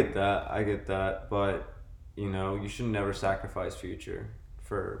that. I get that. But, you should never sacrifice future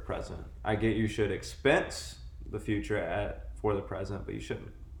for present. I get you should expense the future for the present, but you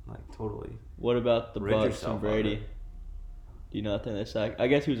shouldn't, totally. What about the Bucks and Brady? Do you not think they I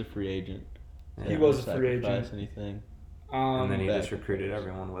guess he was a free agent. Yeah. He was a free agent. Anything. And then he just recruited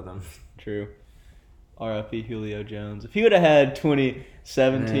everyone with him. True. R.I.P. Julio Jones. If he would have had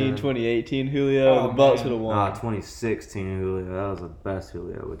 2017, 2018 Julio, the Bucks would have won. 2016 Julio, that was the best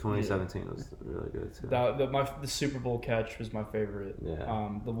Julio. But 2017 was really good too. The Super Bowl catch was my favorite. Yeah.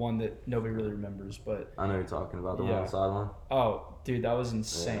 The one that nobody really remembers, but I know you're talking about the one on the sideline. Oh, dude, that was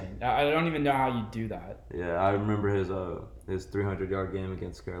insane. Yeah. I don't even know how you do that. Yeah, I remember his 300-yard game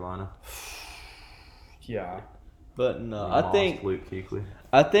against Carolina. Yeah. But no, I think Luke Kuechly.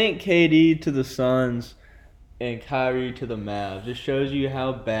 I think KD to the Suns and Kyrie to the Mavs just shows you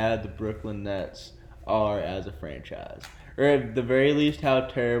how bad the Brooklyn Nets are as a franchise. Or at the very least, how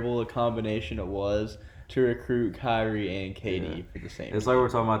terrible a combination it was to recruit Kyrie and KD for the same It's team. like we were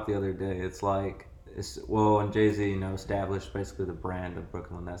talking about the other day. It's like, and Jay-Z, established basically the brand of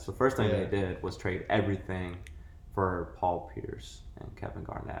Brooklyn Nets. The first thing they did was trade everything for Paul Pierce and Kevin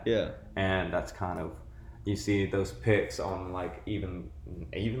Garnett. Yeah. And that's kind of, you see those picks on even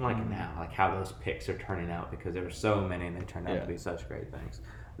now, how those picks are turning out because there were so many and they turned out to be such great things.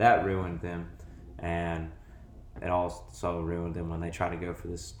 That ruined them, and it also ruined them when they try to go for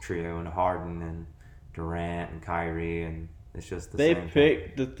this trio and Harden and Durant and Kyrie, and it's just the same thing. They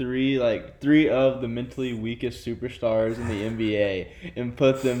picked the three of the mentally weakest superstars in the NBA and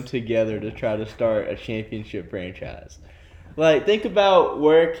put them together to try to start a championship franchise. Think about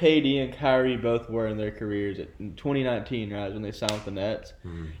where KD and Kyrie both were in their careers in 2019, right, when they signed with the Nets.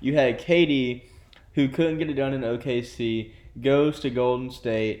 Mm-hmm. You had KD, who couldn't get it done in OKC, goes to Golden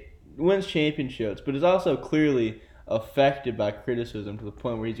State, wins championships, but is also clearly affected by criticism to the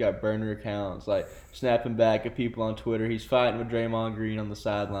point where he's got burner accounts, snapping back at people on Twitter. He's fighting with Draymond Green on the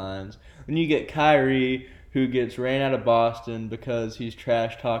sidelines. Then you get Kyrie, who gets ran out of Boston because he's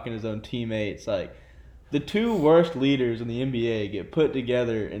trash-talking his own teammates. The 2 worst leaders in the NBA get put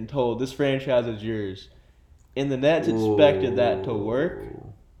together and told, this franchise is yours. And the Nets expected that to work.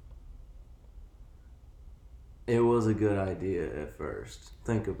 It was a good idea at first.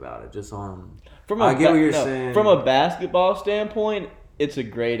 Think about it. Just on... I get what you're saying. From a basketball standpoint, it's a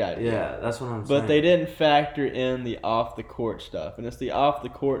great idea. Yeah, that's what I'm saying. But they didn't factor in the off-the-court stuff. And it's the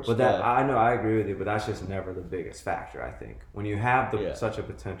off-the-court stuff. But I know, I agree with you, but that's just never the biggest factor, I think. When you have such a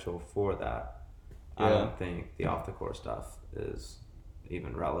potential for that, I don't think the off-the-court stuff is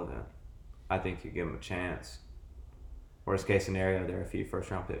even relevant. I think you give them a chance. Worst case scenario, there are a few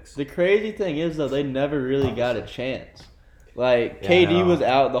first-round picks. The crazy thing is, though, they never really got a chance. KD was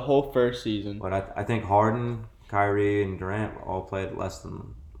out the whole first season. But I think Harden, Kyrie and Durant all played less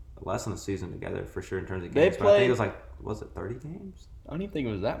than a season together for sure in terms of They games. But I think played- it was was it 30 games? I don't even think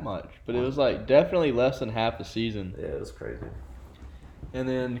it was that much, but it was like definitely less than half the season. Yeah, it was crazy. And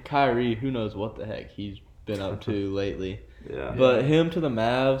then Kyrie, who knows what the heck he's been up to lately. Yeah. But him to the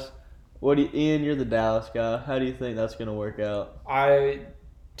Mavs, Ian, you're the Dallas guy. How do you think that's going to work out? I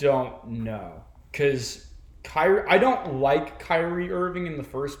don't know. Because I don't like Kyrie Irving in the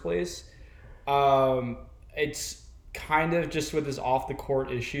first place. It's kind of just with his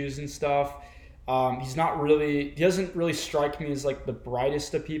off-the-court issues and stuff. He doesn't really strike me as like the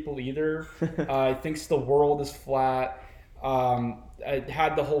brightest of people either. He thinks the world is flat. I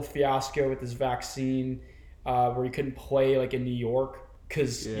had the whole fiasco with his vaccine where he couldn't play like in New York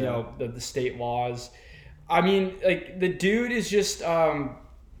because the state laws. I mean, like the dude is just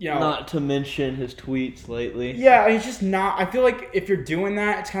not to mention his tweets lately. Yeah, he's just not. I feel like if you're doing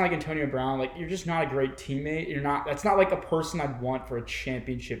that, it's kind of like Antonio Brown. Like you're just not a great teammate. That's not like a person I'd want for a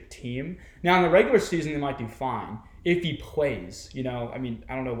championship team. Now in the regular season, they might do fine if he plays. I mean,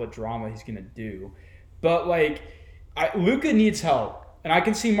 I don't know what drama he's gonna do, but like, Luka needs help, and I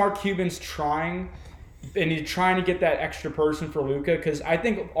can see Mark Cuban's trying, and he's trying to get that extra person for Luka because I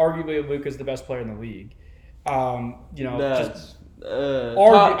think arguably Luka's the best player in the league. I said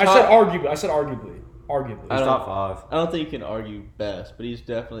arguably. He's top 5. I don't think you can argue best, but he's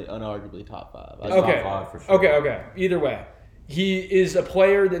definitely unarguably top 5. Okay. Top 5 for sure. Okay. Either way, he is a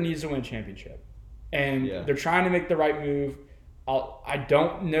player that needs to win a championship, and they're trying to make the right move. I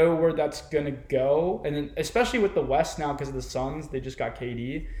don't know where that's gonna go, and then especially with the West now because of the Suns, they just got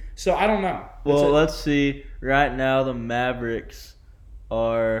KD, so I don't know. Well, let's see. Right now, the Mavericks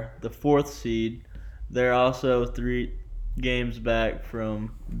are the 4th seed. They're also 3 games back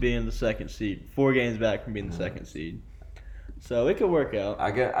from being the 2nd seed. 4 games back from being the 2nd seed. So it could work out.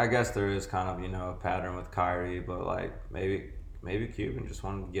 I guess there is kind of a pattern with Kyrie, but like maybe Cuban just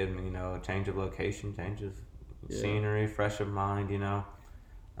wanted to give him a change of location, change of scenery, fresh of mind.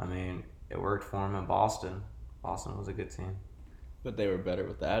 I mean, it worked for him in Boston. Boston was a good team, but they were better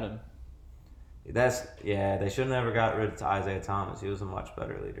with Adam. They should have never got rid of Isaiah Thomas. He was a much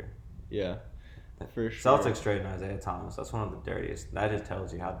better leader. Yeah. For sure. Celtics traded Isaiah Thomas. That's one of the dirtiest. That just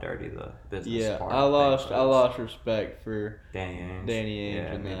tells you how dirty the business part. I lost respect for Danny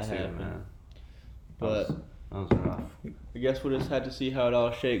Ainge when that happened. Man. But that was rough. I guess we'll just have to see how it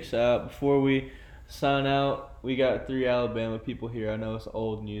all shakes out. Before we sign out, we got 3 Alabama people here. I know it's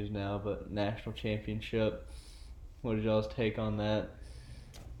old news now, but national championship. What is y'all's take on that?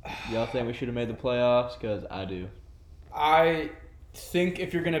 Y'all think we should have made the playoffs? Because I do. I think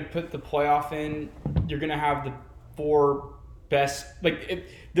if you're going to put the playoff in, you're going to have the 4 best.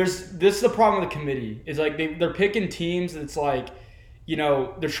 This is the problem with the committee. Is like they're picking teams that's like,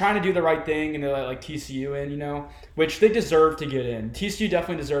 they're trying to do the right thing and they let like TCU in, which they deserve to get in. TCU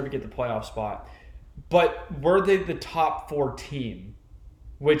definitely deserve to get the playoff spot. But were they the top 4 team?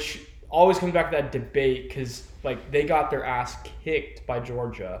 Which always comes back to that debate because like they got their ass kicked by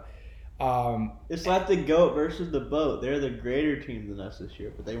Georgia. It's like the GOAT versus the BOAT. They're the greater team than us this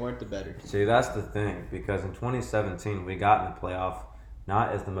year, but they weren't the better team. See, that's the thing, because in 2017 we got in the playoff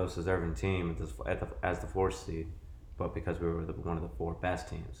not as the most deserving team as the 4th seed, but because we were one of the 4 best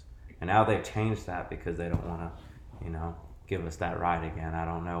teams. And now they've changed that because they don't want to, give us that right again. I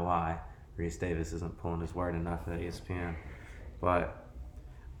don't know why. Reese Davis isn't pulling his word enough at ESPN, but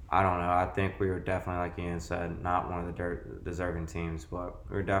I don't know. I think we were definitely, like Ian said, not one of the deserving teams, but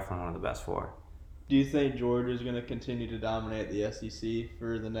we were definitely one of the best 4. Do you think Georgia's going to continue to dominate the SEC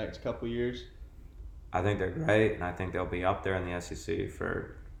for the next couple years? I think they're great, and I think they'll be up there in the SEC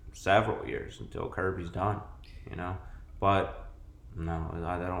for several years until Kirby's done, But, no,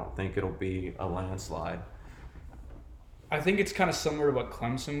 I don't think it'll be a landslide. I think it's kind of similar to what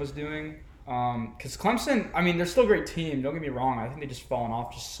Clemson was doing. Because Clemson, I mean, they're still a great team. Don't get me wrong. I think they just fallen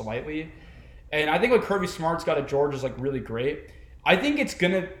off just slightly. And I think what Kirby Smart's got at Georgia is like really great. I think it's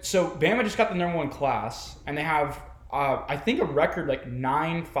going to – so Bama just got the number 1 class, and they have, I think, a record like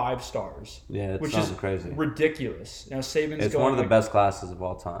 9 5-stars. Yeah, it's which is crazy. Ridiculous. Saban's it's going one of the best classes of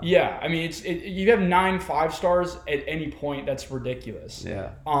all time. Yeah, I mean, you have 9 5-stars at any point. That's ridiculous.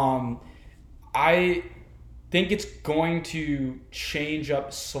 Yeah. I think it's going to change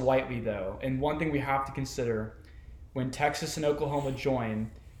up slightly, though. And one thing we have to consider, when Texas and Oklahoma join,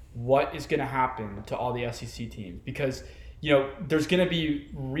 what is going to happen to all the SEC teams? Because, there's going to be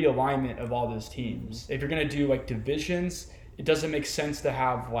realignment of all those teams. If you're going to do, like, divisions, it doesn't make sense to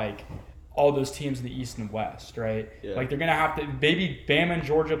have, like, all those teams in the East and West, right? Yeah. Like, they're going to have to – maybe Bama and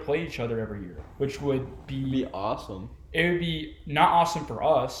Georgia play each other every year, which would be awesome. It would be not awesome for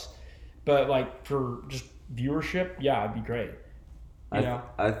us, but, like, for just – viewership, yeah, it'd be great. You know?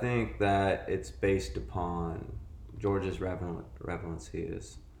 I think that it's based upon Georgia's relevancy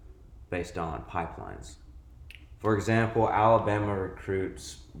is based on pipelines. For example, Alabama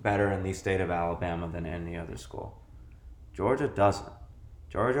recruits better in the state of Alabama than any other school. Georgia doesn't.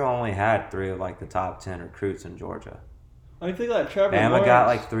 Georgia only had 3 of like the top 10 recruits in Georgia. I think like Trevor Bama Lawrence got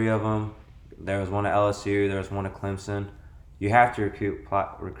like 3 of them. There was one at LSU. There was one at Clemson. You have to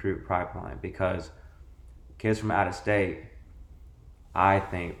recruit pipeline because kids from out of state, I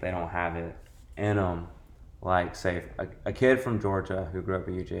think they don't have it in them. Like, say, a kid from Georgia who grew up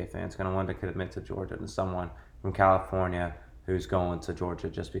a UGA fan is going to want to commit to Georgia than someone from California who's going to Georgia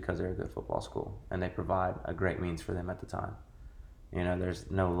just because they're a good football school and they provide a great means for them at the time. You know, there's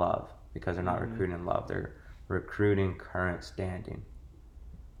no love because they're not recruiting love. They're recruiting current standing.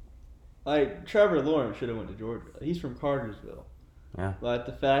 Like Trevor Lawrence should have went to Georgia. He's from Cartersville. Yeah. Like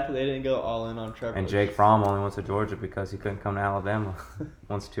the fact that they didn't go all in on Trevor. And Jake Fromm only went to Georgia because he couldn't come to Alabama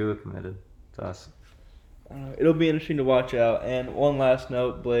once Tua committed to us. It'll be interesting to watch out. And one last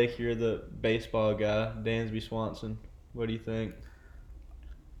note, Blake, you're the baseball guy. Dansby Swanson, what do you think?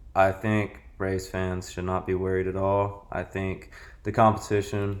 I think Braves fans should not be worried at all. I think the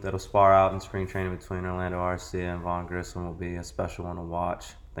competition that'll spar out in spring training between Orlando Arcia and Vaughn Grissom will be a special one to watch.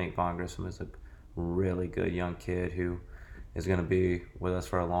 I think Vaughn Grissom is a really good young kid who is going to be with us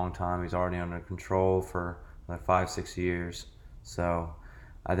for a long time. He's already under control for like 5-6 years. So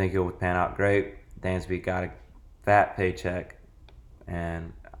I think he'll pan out great. Dansby got a fat paycheck,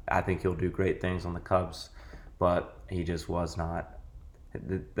 and I think he'll do great things on the Cubs, but he just was not.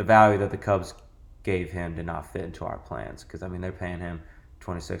 The value that the Cubs gave him did not fit into our plans because, I mean, they're paying him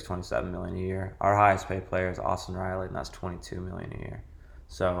 $26-27 million a year. Our highest paid player is Austin Riley, and that's $22 million a year.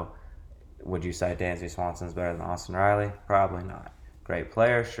 So would you say Dansby Swanson's better than Austin Riley? Probably not. Great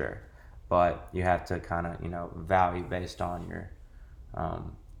player, sure, but you have to kind of, value based on your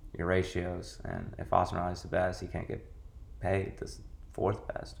ratios, and if Austin Riley's the best, he can't get paid the 4th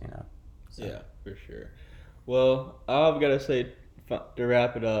best, So. Yeah, for sure. Well, I've got to say, to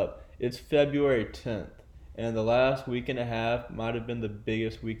wrap it up, it's February 10th, and the last week and a half might have been the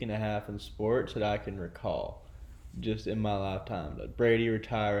biggest week and a half in sports that I can recall, just in my lifetime. Like Brady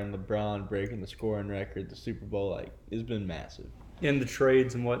retiring, LeBron breaking the scoring record, the Super Bowl, it's been massive. And the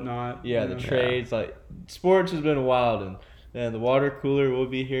trades and whatnot. Yeah, the trades, sports has been wild, and the water cooler will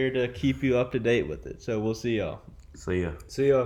be here to keep you up to date with it. So we'll see y'all. See ya. See ya.